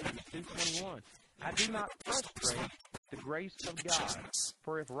 this Galatians 2:21. I do not frustrate the grace of God,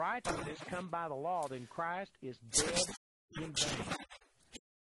 for if righteousness come by the law, then Christ is dead in vain.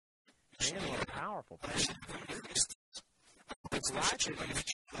 Man, what a powerful thing. If righteousness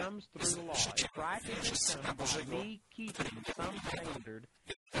comes through the law. If righteousness comes by me keeping some standard,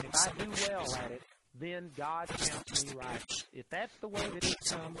 and if I do well at it, then God counts me righteous. If that's the way that it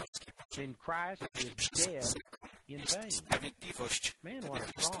comes, then Christ is dead in vain. Man, what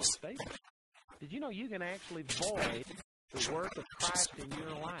a strong statement. Did you know you can actually void the work of Christ in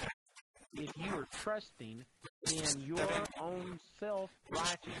your life if you are trusting in your own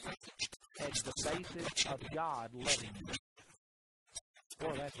self-righteousness as the basis of God loving you?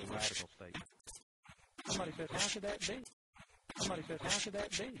 Boy, that's a radical statement. Somebody says, how could that be? Somebody says, how could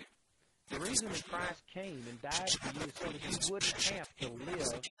that be? The reason that Christ came and died for you is so that you wouldn't have to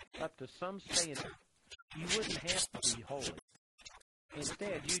live up to some standard. You wouldn't have to be holy.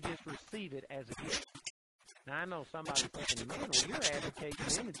 Instead, you just receive it as a gift. Now, I know somebody's thinking, man, well, you're advocating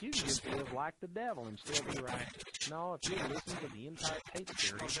then that you can just live like the devil and still be righteous. No, if you listen to the entire tape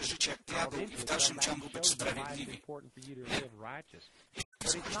series, it's important for you to live righteous.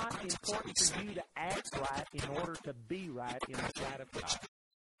 But it's not important for you to act right in order to be right in the sight of God.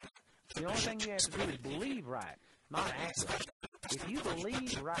 The only thing you have to do is believe right, not act right. If you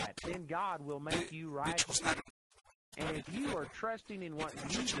believe right, then God will make you righteous. And if you are trusting in what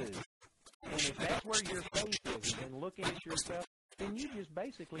you do, and if that's where your faith is, and looking at yourself, then you just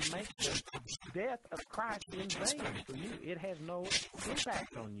basically make the death of Christ in vain for you. It has no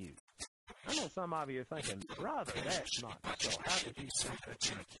impact on you. I know some of you are thinking, brother, that's not so. How could you say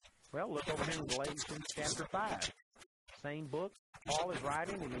such a thing? Well, look over here in Galatians chapter 5. Same book, Paul is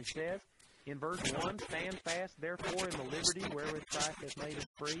writing, and he says, in verse 1, stand fast, therefore, in the liberty wherewith Christ hath made us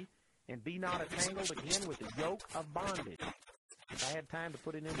free, and be not entangled again with the yoke of bondage. If I had time to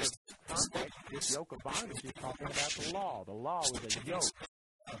put it into context, this yoke of bondage is talking about the law. The law was a yoke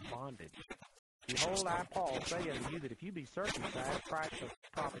of bondage. Behold, I, Paul, say unto you that if you be circumcised, Christ shall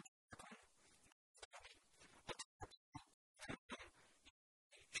profit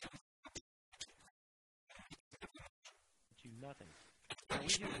you nothing. Now, we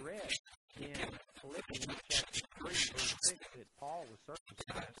just read in Philippians chapter 3, verse 6, that Paul was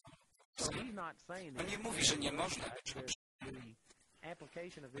circumcised. So he's not saying that the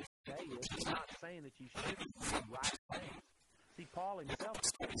application of this today is he's not saying that you shouldn't do right things. See, Paul himself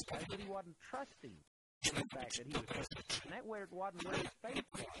said that he wasn't trusting in the fact that he was circumcised. And that wasn't where his faith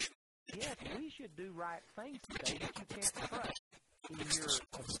was. Yes, we should do right things today, but you can't trust in your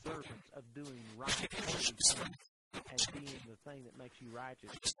observance of doing right things as being the thing that makes you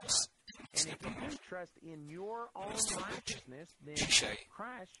righteous. And if you do trust in your own righteousness, then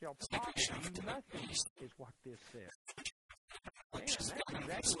Christ shall profit you nothing, is what this says. Man, that's exactly where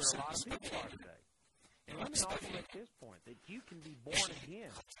a lot of people are today. And let me also make this point, that you can be born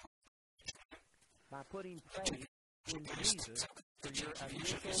again by putting faith in Jesus for your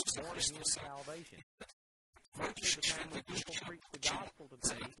initial born-again salvation. Most of the time when people preach the gospel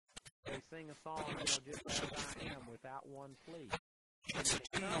today, they sing a song, just as I am, without one plea. And when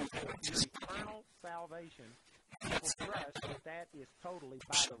it comes to your eternal salvation, people trust that is totally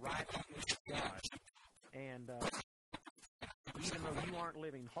by the righteousness of God. And even though you aren't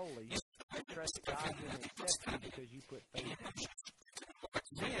living holy, you trust that God will accept you because you put faith in Him.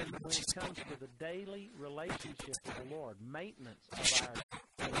 Then, when it comes to the daily relationship with the Lord, maintenance of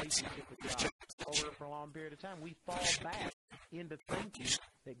our relationship with God over a prolonged period of time, we fall back into thinking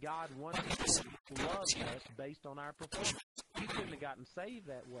that God wants to love us based on our performance. You couldn't have gotten saved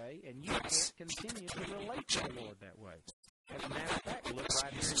that way, and you can't continue to relate to the Lord that way. As a matter of fact, look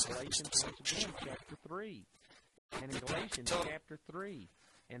right here in Galatians once again, chapter 3. And in Galatians chapter 3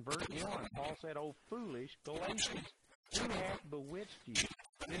 and verse 1, Paul said, O foolish Galatians, who hath bewitched you?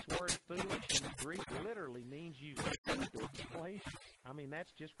 This word foolish in the Greek literally means you stupid Galatians. I mean,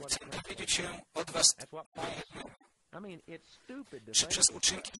 that's just what it means. That's what Paul said. I mean, it's stupid to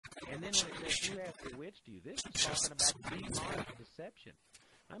think. And then when it says who hath bewitched you, this is talking about demonic deception.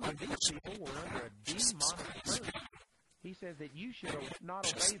 I mean, these people were under a demonic curse. He says that you should not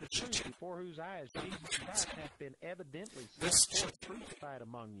obey the truth, before whose eyes Jesus Christ hath been evidently set forth crucified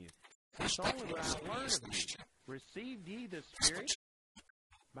among you. It's only what I learned of you. Received ye the Spirit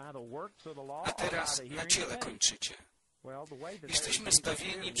by the works of the law, or by the hearing of faith? Well, the way that they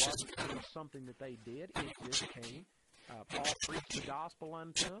wasn't something that they did. It just came. Paul preached the gospel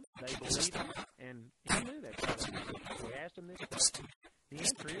unto them. They believed him, and he knew that. So we asked him this question. The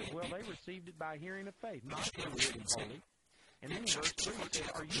answer is, well, they received it by hearing of faith, not through living holy. And then in verse 3 it says,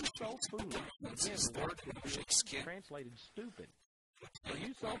 are you so foolish? Again, the word could be translated stupid. Are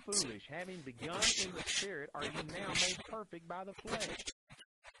you so foolish? Having begun in the Spirit, are you now made perfect by the flesh?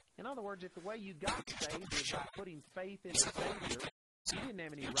 In other words, if the way you got saved is by putting faith in the Savior, you didn't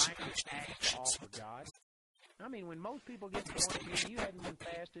have any righteous acts to offer God. I mean, when most people get born again, you hadn't been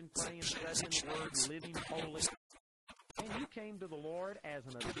fasting, praying, studying the Word, living holy. And you came to the Lord as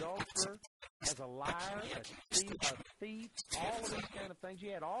an adulterer, as a liar, a thief, all of these kind of things.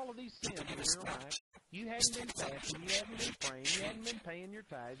 You had all of these sins in your life. You hadn't been fasting. You hadn't been praying. You hadn't been paying your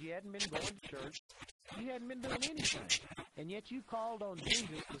tithes. You hadn't been going to church. You hadn't been doing anything. And yet you called on Jesus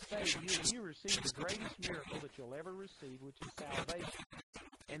to save you, and you received the greatest miracle that you'll ever receive, which is salvation.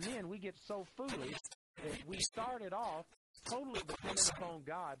 And then we get so foolish that we started off totally dependent upon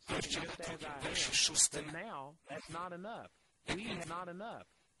God, saying, just as I am. But now, that's not enough. We have not enough.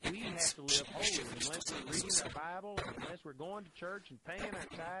 We have to live holy unless we're reading our Bible, unless we're going to church and paying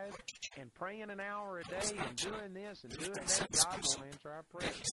our tithes and praying an hour a day and doing this and doing that. God won't answer our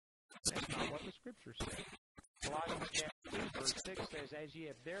prayers. That's not what the Scripture says. Colossians chapter 2, verse 6 says, as ye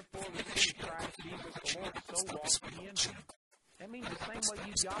have therefore received Christ Jesus the Lord, so walk ye in him. That means the same way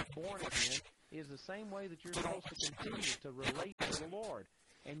you got born again is the same way that you're supposed to continue to relate to the Lord.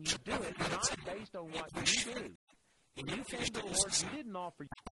 And you do it not based on what you do. When you came to the Lord, you didn't offer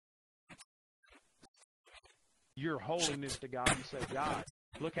your holiness to God and say, God,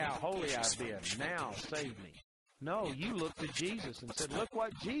 look how holy I've been. Now save me. No, you looked at Jesus and said, look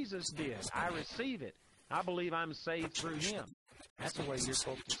what Jesus did. I receive it. I believe I'm saved through him. That's the way you're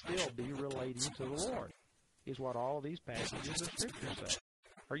supposed to still be relating to the Lord, is what all these passages of Scripture say.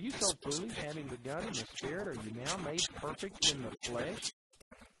 Are you so foolish, having begun in the Spirit? Are you now made perfect in the flesh?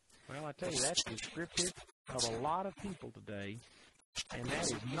 Well, I tell you, that's descriptive of a lot of people today, and that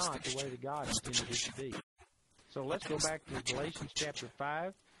is not the way that God intended it to be. So let's go back to Galatians chapter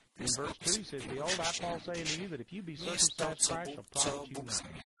 5. In verse 2, it says, behold, I, Paul, say unto you that if you be circumcised, Christ shall profit you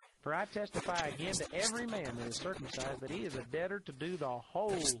nothing. For I testify again to every man that is circumcised that he is a debtor to do the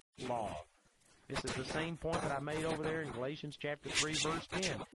whole law. This is the same point that I made over there in Galatians chapter 3, verse 10.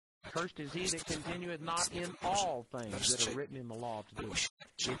 Cursed is he that continueth not in all things that are written in the law to do it.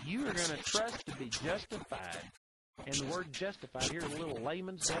 If you are going to trust to be justified, and the word justified here is a little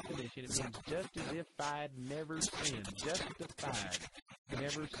layman's definition. It means just as if I'd never sinned. Justified,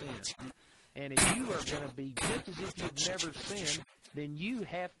 never sinned. And if you are going to be just as if you've never sinned, then you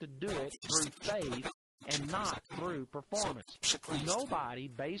have to do it through faith and not through performance. Nobody,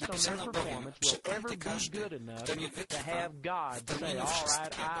 based on their performance, will ever be good enough to have God say, all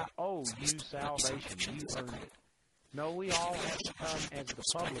right, I owe you salvation. You earned it. No, we all have to come as the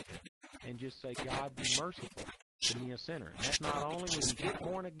publican and just say, God, be merciful to me, a sinner. And that's not only when you get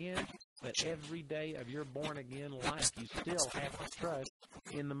born again, but every day of your born-again life, you still have to trust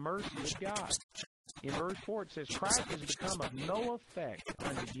in the mercy of God. In verse 4, it says, Christ has become of no effect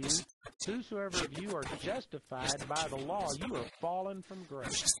unto you. Whosoever of you are justified by the law, you are fallen from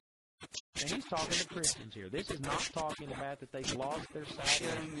grace. And he's talking to Christians here. This is not talking about that they've lost their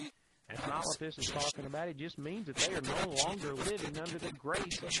salvation. That's not what this is talking about. It just means that they are no longer living under the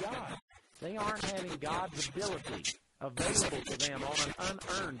grace of God. They aren't having God's ability available to them on an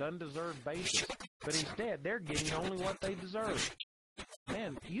unearned, undeserved basis. But instead, they're getting only what they deserve.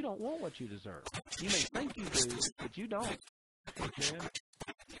 Man, you don't want what you deserve. You may think you do, but you don't. Man,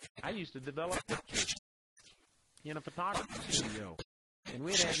 I used to develop pictures in a photography studio. And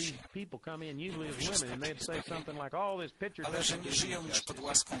we'd have these people come in, usually as women, and they'd say something like, oh, this picture doesn't give you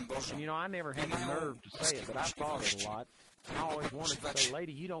justice. And, you know, I never had the nerve to say it, but I thought it a lot. I always wanted to say,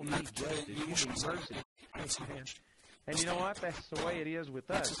 lady, you don't need justice, you need mercy. And you know what? That's the way it is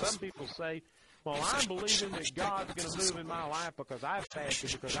with us. Some people say, well, I'm believing that God's going to move in my life because I've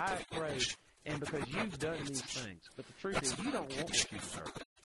fasted, because I've prayed, and because you've done these things. But the truth is, you don't want what you deserve.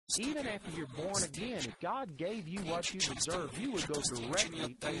 Even after you're born again, if God gave you what you deserve, you would go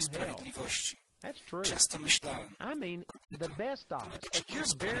directly to hell. That's true. I mean, the best of us, at your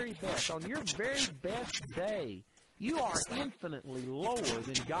very best, on your very best day, you are infinitely lower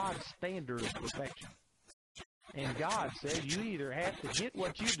than God's standard of perfection. And God says you either have to get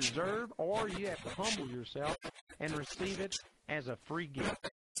what you deserve or you have to humble yourself and receive it as a free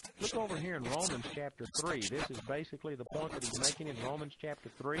gift. Look over here in Romans chapter 3. This is basically the point that he's making in Romans chapter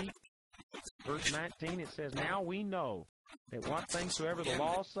 3. Verse 19, it says, Now we know that what things soever the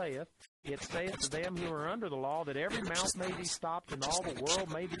law saith, it saith to them who are under the law, that every mouth may be stopped and all the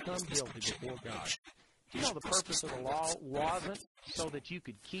world may become guilty before God. You know, the purpose of the law wasn't so that you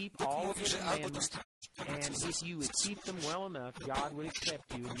could keep all of the commandments, and if you would keep them well enough, God would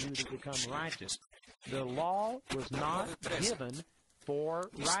accept you and you would become righteous. The law was not given for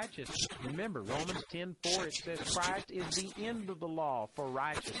righteousness. Remember, Romans 10:4, it says, Christ is the end of the law for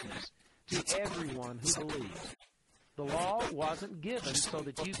righteousness to everyone who believes. The law wasn't given so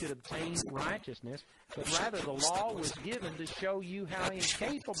that you could obtain righteousness, but rather the law was given to show you how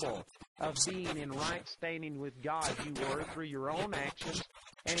incapable of being in right standing with God you were through your own actions,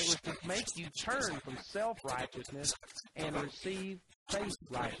 and it was to make you turn from self-righteousness and receive faith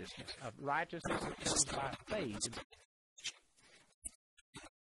righteousness, of righteousness that comes by faith.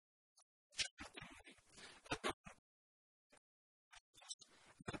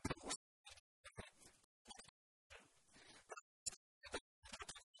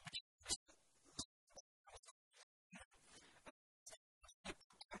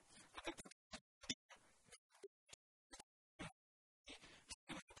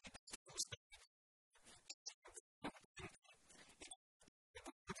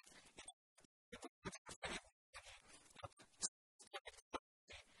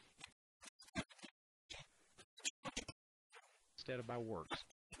 Instead of by works.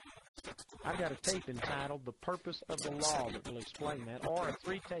 I've got a tape entitled The Purpose of the Law that will explain that, or a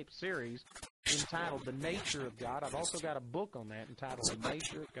 3-tape series entitled The Nature of God. I've also got a book on that entitled The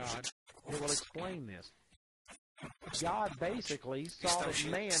Nature of God that will explain this. God basically saw that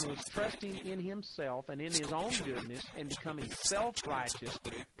man was trusting in himself and in his own goodness and becoming self-righteous,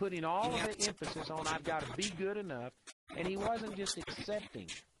 putting all of the emphasis on I've got to be good enough, and he wasn't just accepting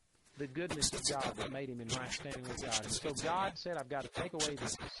the goodness of God that made him in right standing with God. And so God said, I've got to take away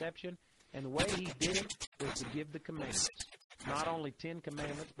this deception, and the way he did it was to give the commandments. Not only 10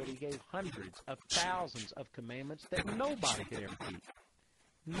 commandments, but he gave hundreds of thousands of commandments that nobody could ever keep.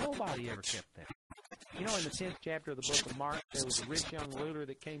 Nobody ever kept them. You know, in the 10th chapter of the book of Mark, there was a rich young ruler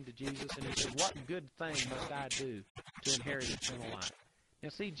that came to Jesus, and he said, what good thing must I do to inherit eternal life? Now,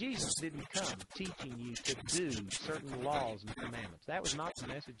 see, Jesus didn't come teaching you to do certain laws and commandments. That was not the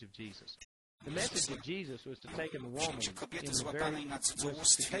message of Jesus. The message of Jesus was to take the woman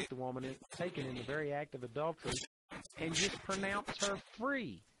taken in the very act of adultery, and just pronounce her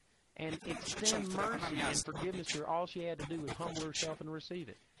free and extend mercy and forgiveness to her. All she had to do was humble herself and receive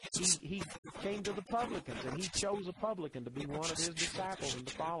it. He came to the publicans, and he chose a publican to be one of his disciples and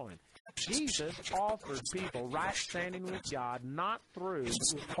to follow him. Jesus offered people right standing with God, not through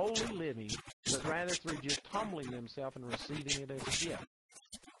holy living, but rather through just humbling themselves and receiving it as a gift.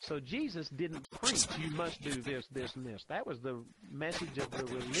 So Jesus didn't preach, you must do this, this, and this. That was the message of the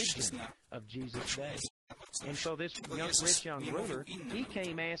religion of Jesus' day. And so this rich young ruler, he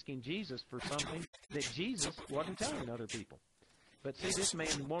came asking Jesus for something that Jesus wasn't telling other people. But see, this man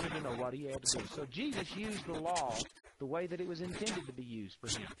wanted to know what he had to do. So Jesus used the law the way that it was intended to be used for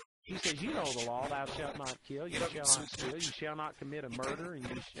him. He says, you know the law, thou shalt not kill, you shall not steal, you shall not commit a murder, and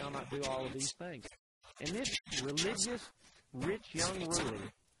you shall not do all of these things. And this religious, rich young ruler,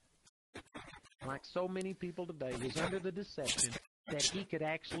 like so many people today, was under the deception that he could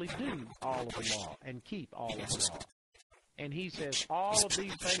actually do all of the law and keep all of the law. And he says, all of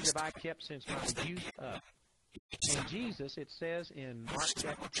these things have I kept since my youth up. And Jesus, it says in Mark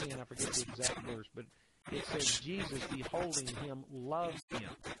chapter 10, I forget the exact verse, but it says Jesus, beholding him, loved him.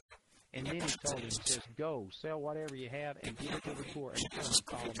 And then he told him, he says, go, sell whatever you have and give it to the poor, and come and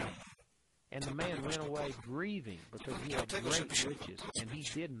follow me. And the man went away grieving because he had great riches, and he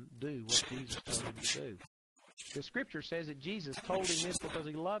didn't do what Jesus told him to do. The Scripture says that Jesus told him this because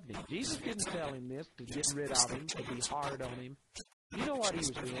he loved him. Jesus didn't tell him this to get rid of him, to be hard on him. You know what he was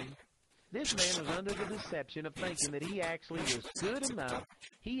doing? This man was under the deception of thinking that he actually was good enough.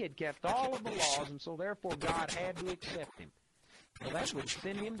 He had kept all of the laws, and so therefore God had to accept him. Well, that would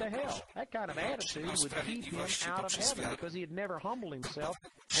send him to hell. That kind of attitude would keep him out of heaven because he had never humbled himself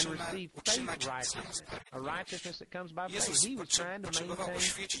and received faith righteousness, a righteousness that comes by faith. He was trying to maintain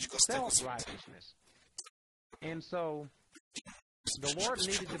self-righteousness. And so the Lord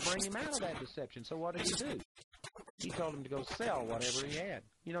needed to bring him out of that deception. So what did he do? He told him to go sell whatever he had.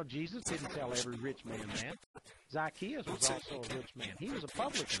 You know, Jesus didn't tell every rich man that. Zacchaeus was also a rich man. He was a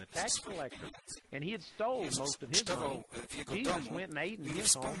publican, a tax collector, and he had stole most of his money. Jesus went and ate in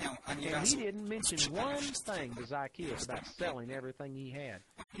his home, and he didn't mention one thing to Zacchaeus about selling everything he had.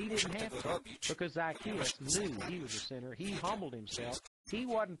 He didn't have to, because Zacchaeus knew he was a sinner. He humbled himself. He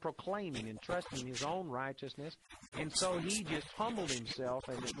wasn't proclaiming and trusting his own righteousness, and so he just humbled himself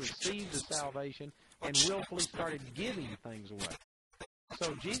and received the salvation and willfully started giving things away.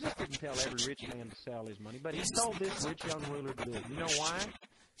 So Jesus didn't tell every rich man to sell his money, but he told this rich young ruler to do it. You know why?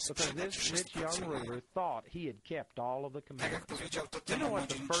 Because this rich young ruler thought he had kept all of the commandments. You know what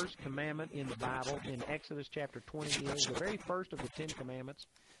the first commandment in the Bible in Exodus chapter 20 is? The very first of the 10 commandments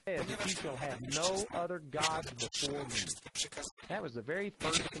says that you shall have no other gods before me. That was the very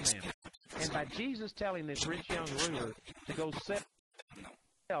first commandment. And by Jesus telling this rich young ruler to go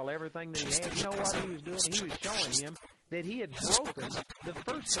sell everything that he had, you know what he was doing? He was showing him that he had broken the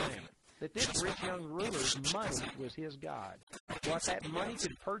first commandment, that this rich young ruler's money was his God. what that money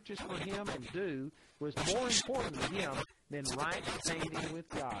could purchase for him and do was more important to him than right standing with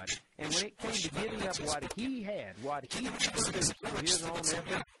God. And when it came to giving up what he had, what he produced through his own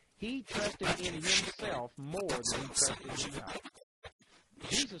effort, he trusted in himself more than he trusted in God.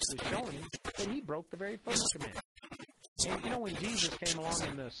 Jesus was showing him that he broke the very first commandment. And you know, when Jesus came along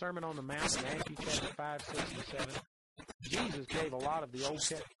in the Sermon on the Mount in Matthew chapter 5, 6, and 7, Jesus gave a lot of the Old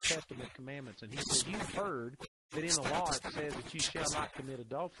Testament commandments, and he said, you've heard that in the law it says that you shall not commit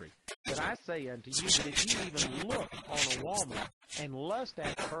adultery. But I say unto you that if you even look on a woman and lust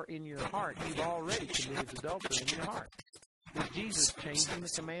after her in your heart, you've already committed adultery in your heart. Was Jesus changing the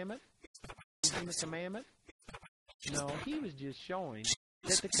commandment? No, he was just showing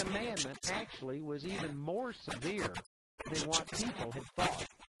that the commandment actually was even more severe than what people had thought.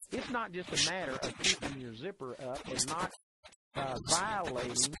 It's not just a matter of keeping your zipper up and not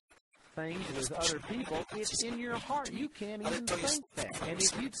violating things with other people. It's in your heart. You can't even think that. And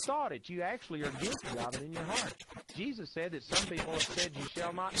if you thought it, you actually are guilty of it in your heart. Jesus said that some people have said you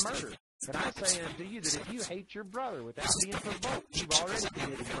shall not murder. But I say unto you that if you hate your brother without being provoked, you've already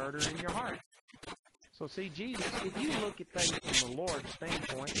committed murder in your heart. So see, Jesus, if you look at things from the Lord's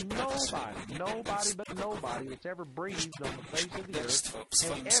standpoint, nobody that's ever breathed on the face of the earth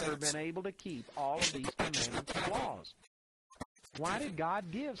has ever been able to keep all of these commandments and laws. Why did God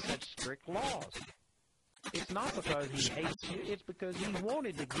give such strict laws? It's not because he hates you. It's because he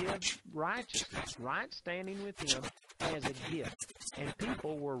wanted to give righteousness, right standing with him, as a gift. And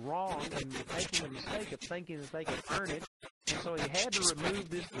people were wrong and making the mistake of thinking that they could earn it. And so he had to remove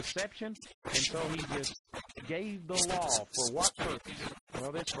this deception, and so he just gave the law. For what purpose?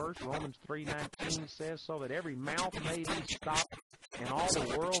 Well, this verse, Romans 3:19, says, so that every mouth may be stopped, and all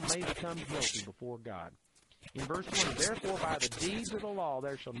the world may become guilty before God. In verse 20, therefore by the deeds of the law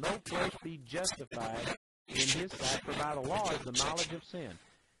there shall no flesh be justified in his sight, for by the law is the knowledge of sin.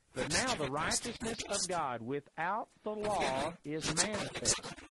 But now the righteousness of God without the law is manifest.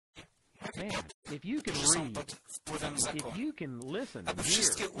 Man, if you can read, if you can listen, hear,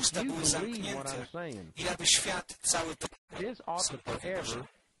 if you believe what I'm saying, this ought to forever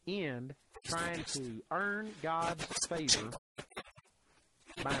end trying to earn God's favor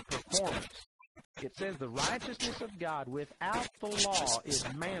by performance. It says the righteousness of God without the law is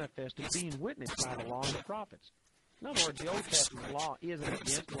manifested, being witnessed by the law and the prophets. In other words, the Old Testament law isn't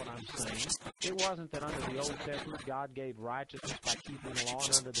against what I'm saying. It wasn't that under the Old Testament God gave righteousness by keeping the law,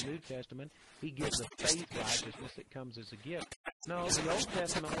 and under the New Testament he gives the faith righteousness that comes as a gift. No, the Old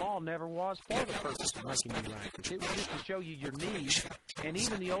Testament law never was for the purpose of making you righteous. It was just to show you your need. And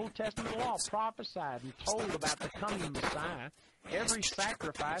even the Old Testament law prophesied and told about the coming Messiah. Every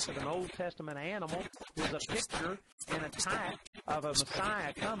sacrifice of an Old Testament animal was a picture and a type of a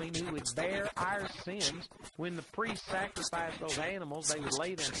Messiah coming who would bear our sins. When the priests sacrificed those animals, they would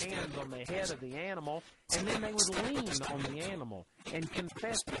lay their hands on the head of the animal, and then they would lean on the animal and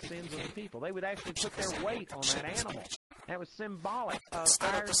confess the sins of the people. They would actually put their weight on that animal. That was symbolic of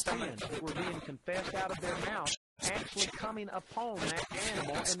our sins that were being confessed out of their mouth, actually coming upon that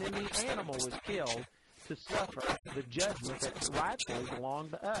animal, and then the animal was killed to suffer the judgment that rightfully belonged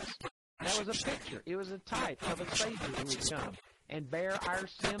to us. That was a picture. It was a type of a Savior who would come and bear our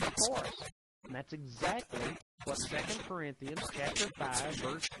sins for us. And that's exactly what 2 Corinthians chapter 5,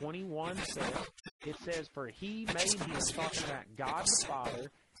 verse 21 says. It says, for he made him, talking about God the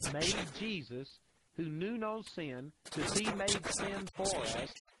Father, made Jesus, who knew no sin, to be made sin for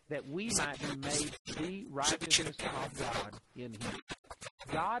us, that we might be made the righteousness of God in him.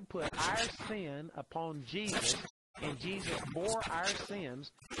 God put our sin upon Jesus, and Jesus bore our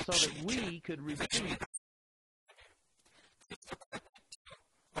sins so that we could receive.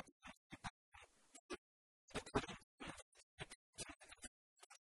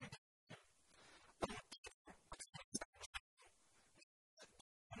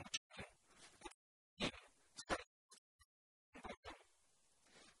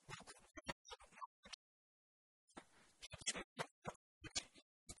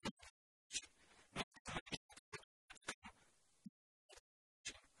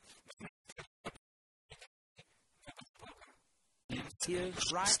 His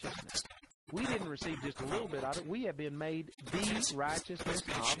righteousness. We didn't receive just a little bit of it. We have been made the righteousness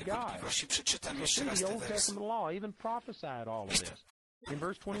of God. So see, the Old Testament law even prophesied all of this. In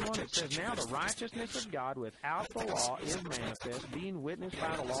verse 21 it says, now the righteousness of God without the law is manifest, being witnessed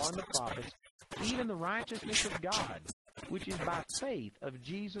by the law and the prophets, even the righteousness of God, which is by faith of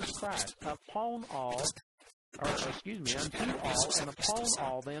Jesus Christ, upon all, unto all, and upon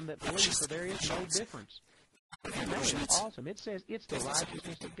all them that believe, for there is no difference. And that is awesome. It says it's the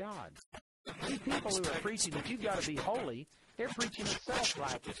righteousness of God. See, people who are preaching that you've got to be holy, They're preaching a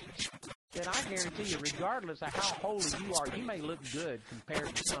self-righteousness. Then I guarantee you, regardless of how holy you are, you may look good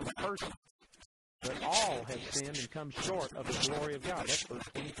compared to some person. But all have sinned and come short of the glory of God. That's verse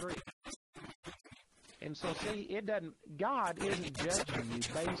 23. And so, see, God isn't judging you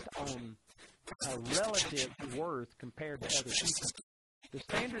based on a relative worth compared to other people. The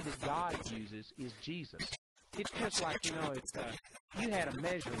standard that God uses is Jesus. It's just like, if you had a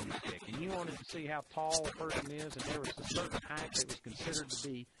measuring stick and you wanted to see how tall a person is and there was a certain height that was considered to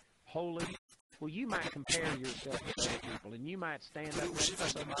be holy, well, you might compare yourself to other people, and you might stand up next to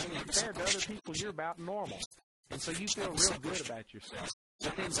somebody, and compared to other people, you're about normal. And so you feel real good about yourself.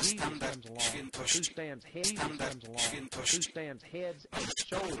 But then Jesus comes along, who stands heads and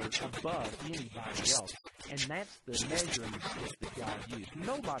shoulders above anybody else. And that's the measuring stick that God used.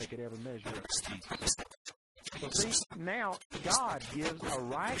 Nobody could ever measure up to Jesus. So see, now God gives a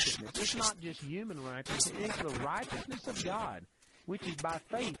righteousness. It's not just human righteousness. It's the righteousness of God, which is by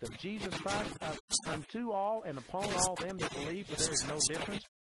faith of Jesus Christ unto all and upon all them that believe, for there is no difference.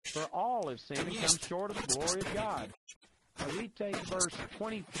 For all have sinned and come short of the glory of God. Now, we take verse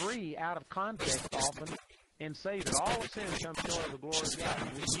 23 out of context often and say that all have sinned and come short of the glory of God.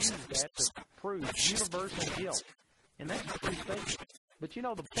 And we use that to prove universal guilt. And that's a true statement. But the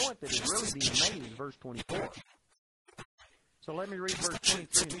point that is really being made is verse 24. So let me read verse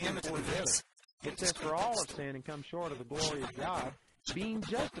 23 and 24 together. It says, for all have sinned and come short of the glory of God, being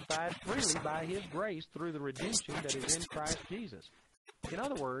justified freely by His grace through the redemption that is in Christ Jesus. In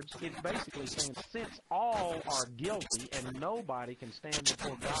other words, it's basically saying, since all are guilty and nobody can stand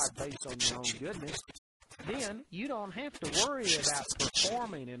before God based on your own goodness, then you don't have to worry about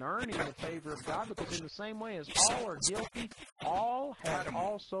performing and earning the favor of God, because in the same way as all are guilty, all have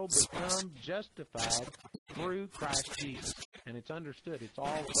also become justified through Christ Jesus. And it's understood. It's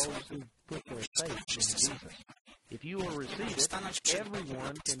all those who put their faith in Jesus. If you will receive it,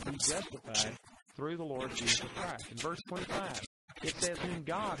 everyone can be justified through the Lord Jesus Christ. In verse 25, it says, whom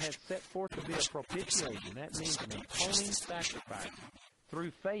God hath set forth to be a propitiation. That means an atoning sacrifice through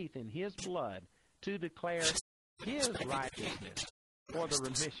faith in His blood, to declare His righteousness for the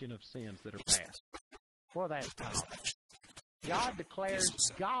remission of sins that are past. For that's power. God declares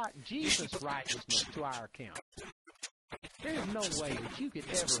Jesus' righteousness to our account. There's no way that you could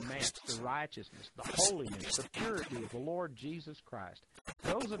ever match the righteousness, the holiness, the purity of the Lord Jesus Christ.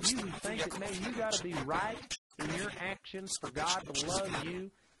 Those of you who think that maybe you got to be right in your actions for God to love you,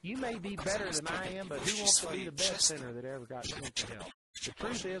 you may be better than I am, but who wants to be the best sinner that ever got sent to hell? The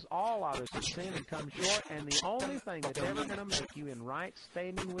truth is, all of us have sinned and come short, and the only thing that's ever going to make you in right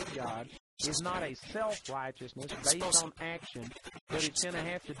standing with God is not a self-righteousness based on action, but it's going to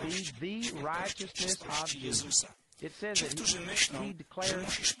have to be the righteousness of Jesus. It says that he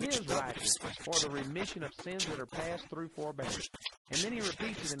declares His righteousness for the remission of sins that are passed through forbearance. And then He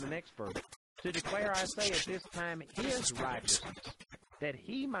repeats it in the next verse. To declare, I say, at this time, His righteousness, that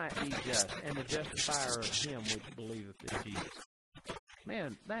He might be just and the justifier of him which believeth in Jesus.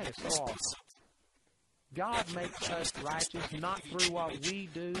 Man, that is so awesome. God makes us righteous not through what we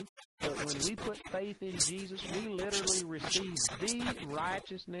do, but when we put faith in Jesus, we literally receive the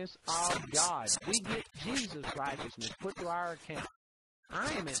righteousness of God. We get Jesus' righteousness put to our account.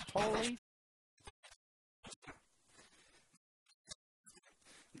 I am as holy.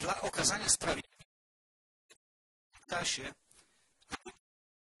 Dla okazania sprawiedliwości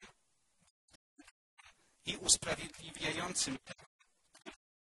i usprawiedliwiającym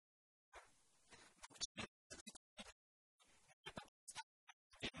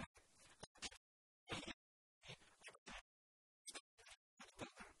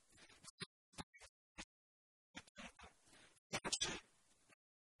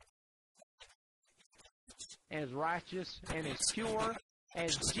as righteous and as pure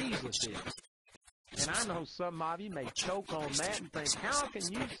as Jesus is. And I know some of you may choke on that and think, how can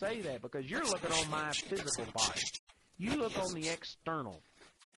you say that? Because you're looking on my physical body. You look on the external.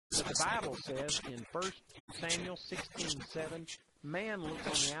 But the Bible says in 1 Samuel 16:7, man looks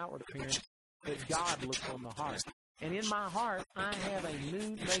on the outward appearance, but God looks on the heart. And in my heart, I have a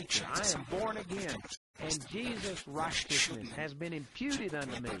new nature. I am born again. And Jesus' righteousness has been imputed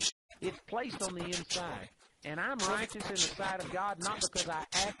unto me. It's placed on the inside. And I'm righteous in the sight of God, not because I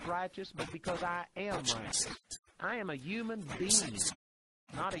act righteous, but because I am righteous. I am a human being,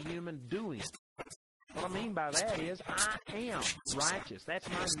 not a human doing. What I mean by that is I am righteous. That's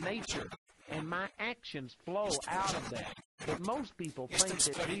my nature. And my actions flow out of that. But most people think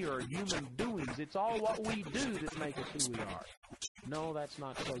that we are human doings. It's all what we do that makes us who we are. No, that's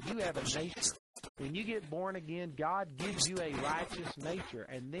not so. You have a nature. When you get born again, God gives you a righteous nature.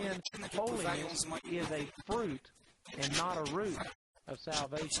 And then holiness is a fruit and not a root of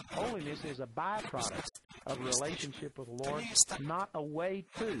salvation. Holiness is a byproduct of relationship with the Lord, not a way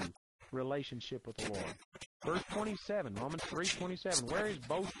to relationship with the Lord. Verse 27, Romans 3:27, where is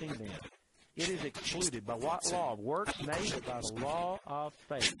boasting then? It is excluded. By what law? Works? Nay, but by the law of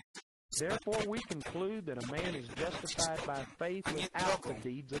faith. Therefore we conclude that a man is justified by faith without the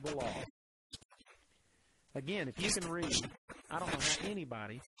deeds of the law. Again, if you can read, I don't know how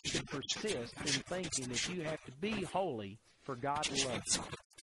anybody can persist in thinking that you have to be holy for God to love you.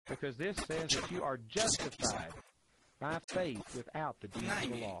 Because this says that you are justified by faith without the deeds of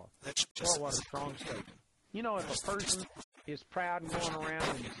the law. Oh, what a strong statement. You know, if a person is proud and going around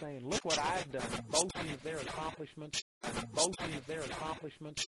and saying, look what I've done, and boasting of their accomplishments,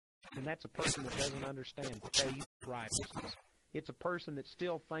 then that's a person that doesn't understand faith righteousness. It's a person that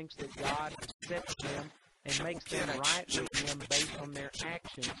still thinks that God accepts them and makes them right with Him based on their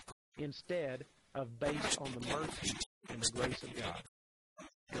actions instead of based on the mercy and the grace of God.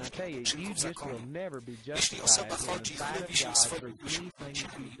 And I tell you, you just will never be justified in the sight of God through anything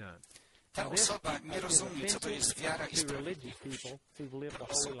that you've done. Ta osoba nie rozumie, co to jest wiara i to religious people who've lived a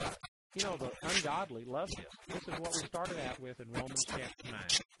holy life. You know, the ungodly love this. This is what we started out with in Romans chapter 9.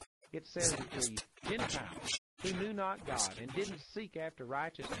 It says that the Gentiles who knew not God and didn't seek after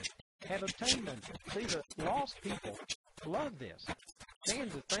righteousness have obtained unto. See, the lost people love this.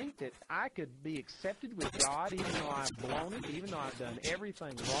 Fans to think that I could be accepted with God even though I've blown it, even though I've done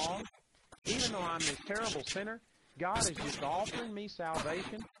everything wrong, even though I'm this terrible sinner. God is just offering me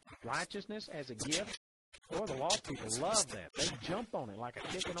salvation, righteousness as a gift. Boy, the lost people love that. They jump on it like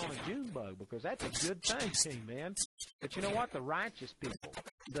a chicken on a June bug because that's a good thing, amen. But you know what? The righteous people,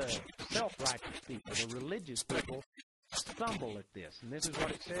 the self-righteous people, the religious people stumble at this. And this is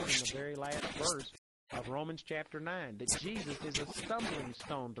what it says in the very last verse of Romans chapter 9, that Jesus is a stumbling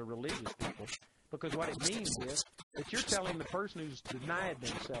stone to religious people. Because what it means is that you're telling the person who's denied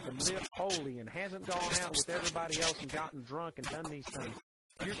themselves and lived holy and hasn't gone out with everybody else and gotten drunk and done these things,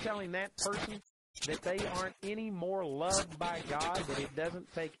 you're telling that person that they aren't any more loved by God, that it doesn't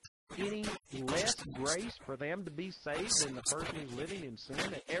take any less grace for them to be saved than the person who's living in sin,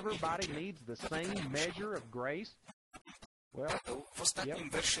 that everybody needs the same measure of grace. Well, yep,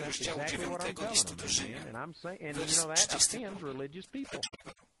 that's exactly what I'm telling them, man. And I'm saying, and you know, that offends religious people.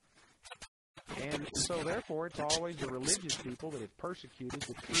 And so, therefore, it's always the religious people that have persecuted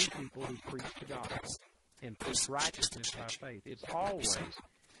the true people who preach the gospel and preach righteousness by faith. It's always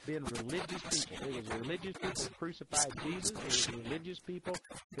been religious people. It was religious people who crucified Jesus. It was religious people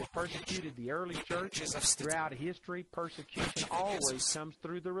that persecuted the early church. Throughout history, persecution always comes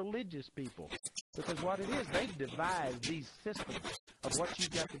through the religious people. Because what it is, they've devised these systems of what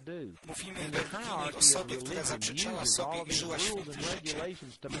you've got to do. And the hierarchy of religion uses all of these rules and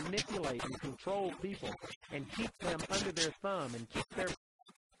regulations to manipulate and control people and keep them under their thumb and keep their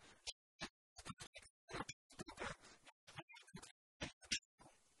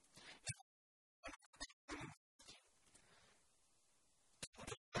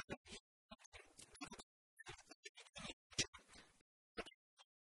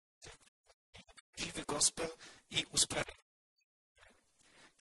gospel i usprawiedliwienie.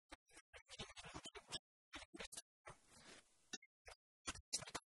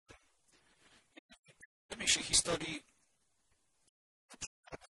 Się historii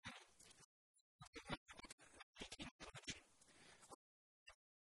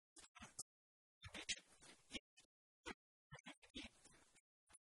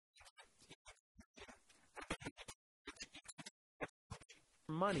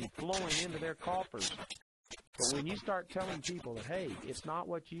money flowing into their coffers. But when you start telling people that, hey, it's not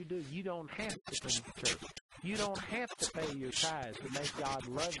what you do, you don't have to come to church. You don't have to pay your tithes to make God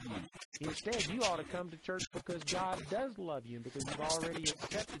love you. Instead, you ought to come to church because God does love you and because you've already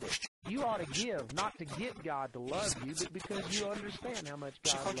accepted it. You ought to give, not to get God to love you, but because you understand how much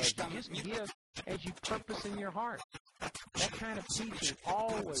God loves you. Just give as you purpose in your heart. That kind of teaching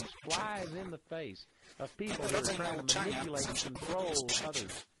always flies in the face of people who are trying to manipulate and control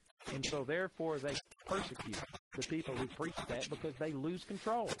others. And so, therefore, they persecute the people who preach that because they lose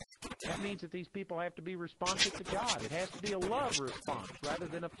control. That means that these people have to be responsive to God. It has to be a love response rather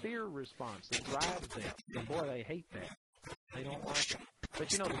than a fear response that drives them. And, boy, they hate that. They don't like it.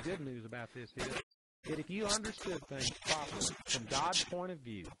 But, you know, the good news about this is that if you understood things properly from God's point of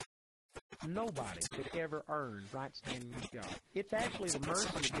view, nobody could ever earn right standing with God. It's actually the mercy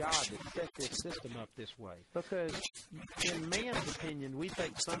of God that set this system up this way. Because in man's opinion, we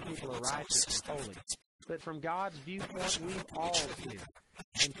think some people are righteous and holy. But from God's viewpoint, we've all sinned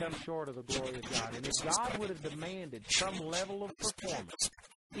and come short of the glory of God. And if God would have demanded some level of performance,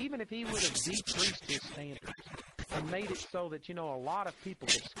 even if He would have decreased His standards, and made it so that, a lot of people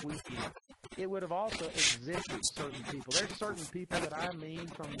could squeak in. It would have also exempted certain people. There's certain people that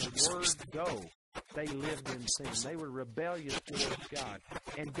from the word go, they lived in sin. They were rebellious towards God.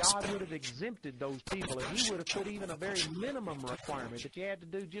 And God would have exempted those people, and He would have put even a very minimum requirement that you had to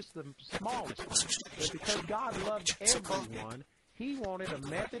do just the smallest one. But because God loved everyone, He wanted a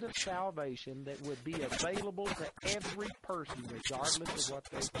method of salvation that would be available to every person, regardless of what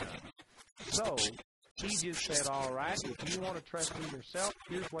they've done. So, He just said, all right, if you want to trust in yourself,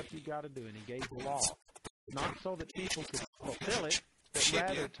 here's what you got to do. And He gave the law. Not so that people could fulfill it, but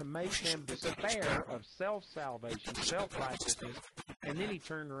rather to make them despair of self-salvation, self-righteousness. And then He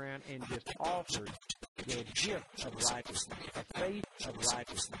turned around and just offered the gift of righteousness, a faith of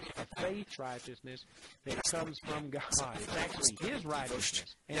righteousness, a faith righteousness that comes from God. It's actually His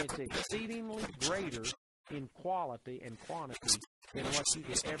righteousness, and it's exceedingly greater in quality and quantity than what you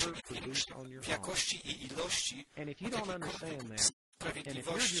could ever produce on your own. And if you don't understand that, and if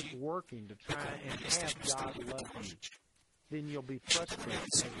you're just working to try and have God love you, then you'll be frustrated.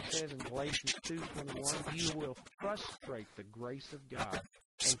 As it says in Galatians 2:21, you will frustrate the grace of God,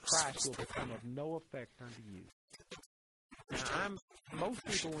 and Christ will become of no effect unto you. Now, most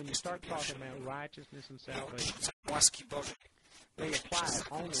people, when you start talking about righteousness and salvation, they apply it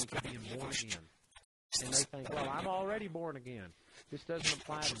only to being born again. And they think, well, I'm already born again. This doesn't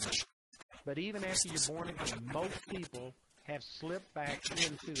apply to me. But even after you're born again, most people have slipped back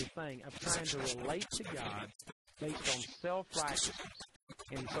into the thing of trying to relate to God based on self-righteousness.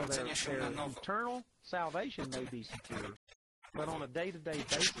 And so their eternal salvation may be secure, but on a day-to-day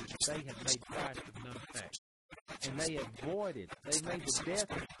basis, they have made Christ of none effect. And they've made the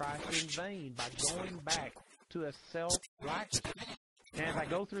death of Christ in vain by going back to a self-righteousness. And as I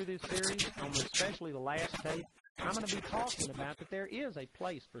go through this series, on especially the last tape, I'm going to be talking about that there is a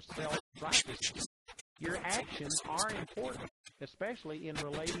place for self-righteousness. Your actions are important, especially in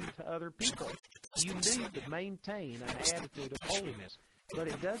relating to other people. You need to maintain an attitude of holiness, but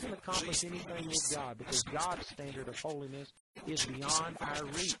it doesn't accomplish anything with God because God's standard of holiness is beyond our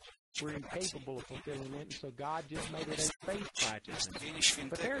reach. We're incapable of fulfilling it, and so God just made it a faith righteousness.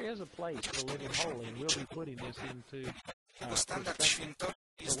 But there is a place for living holy, and we'll be putting this into perspective.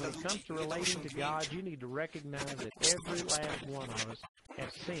 So when it comes to relating to God, you need to recognize that every last one of us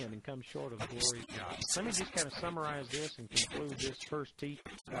has sinned and come short of the glory of God. Let me just kind of summarize this and conclude this first tape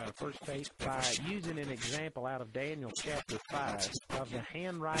by using an example out of Daniel chapter 5 of the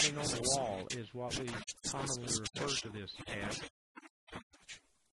handwriting on the wall is what we commonly refer to this as.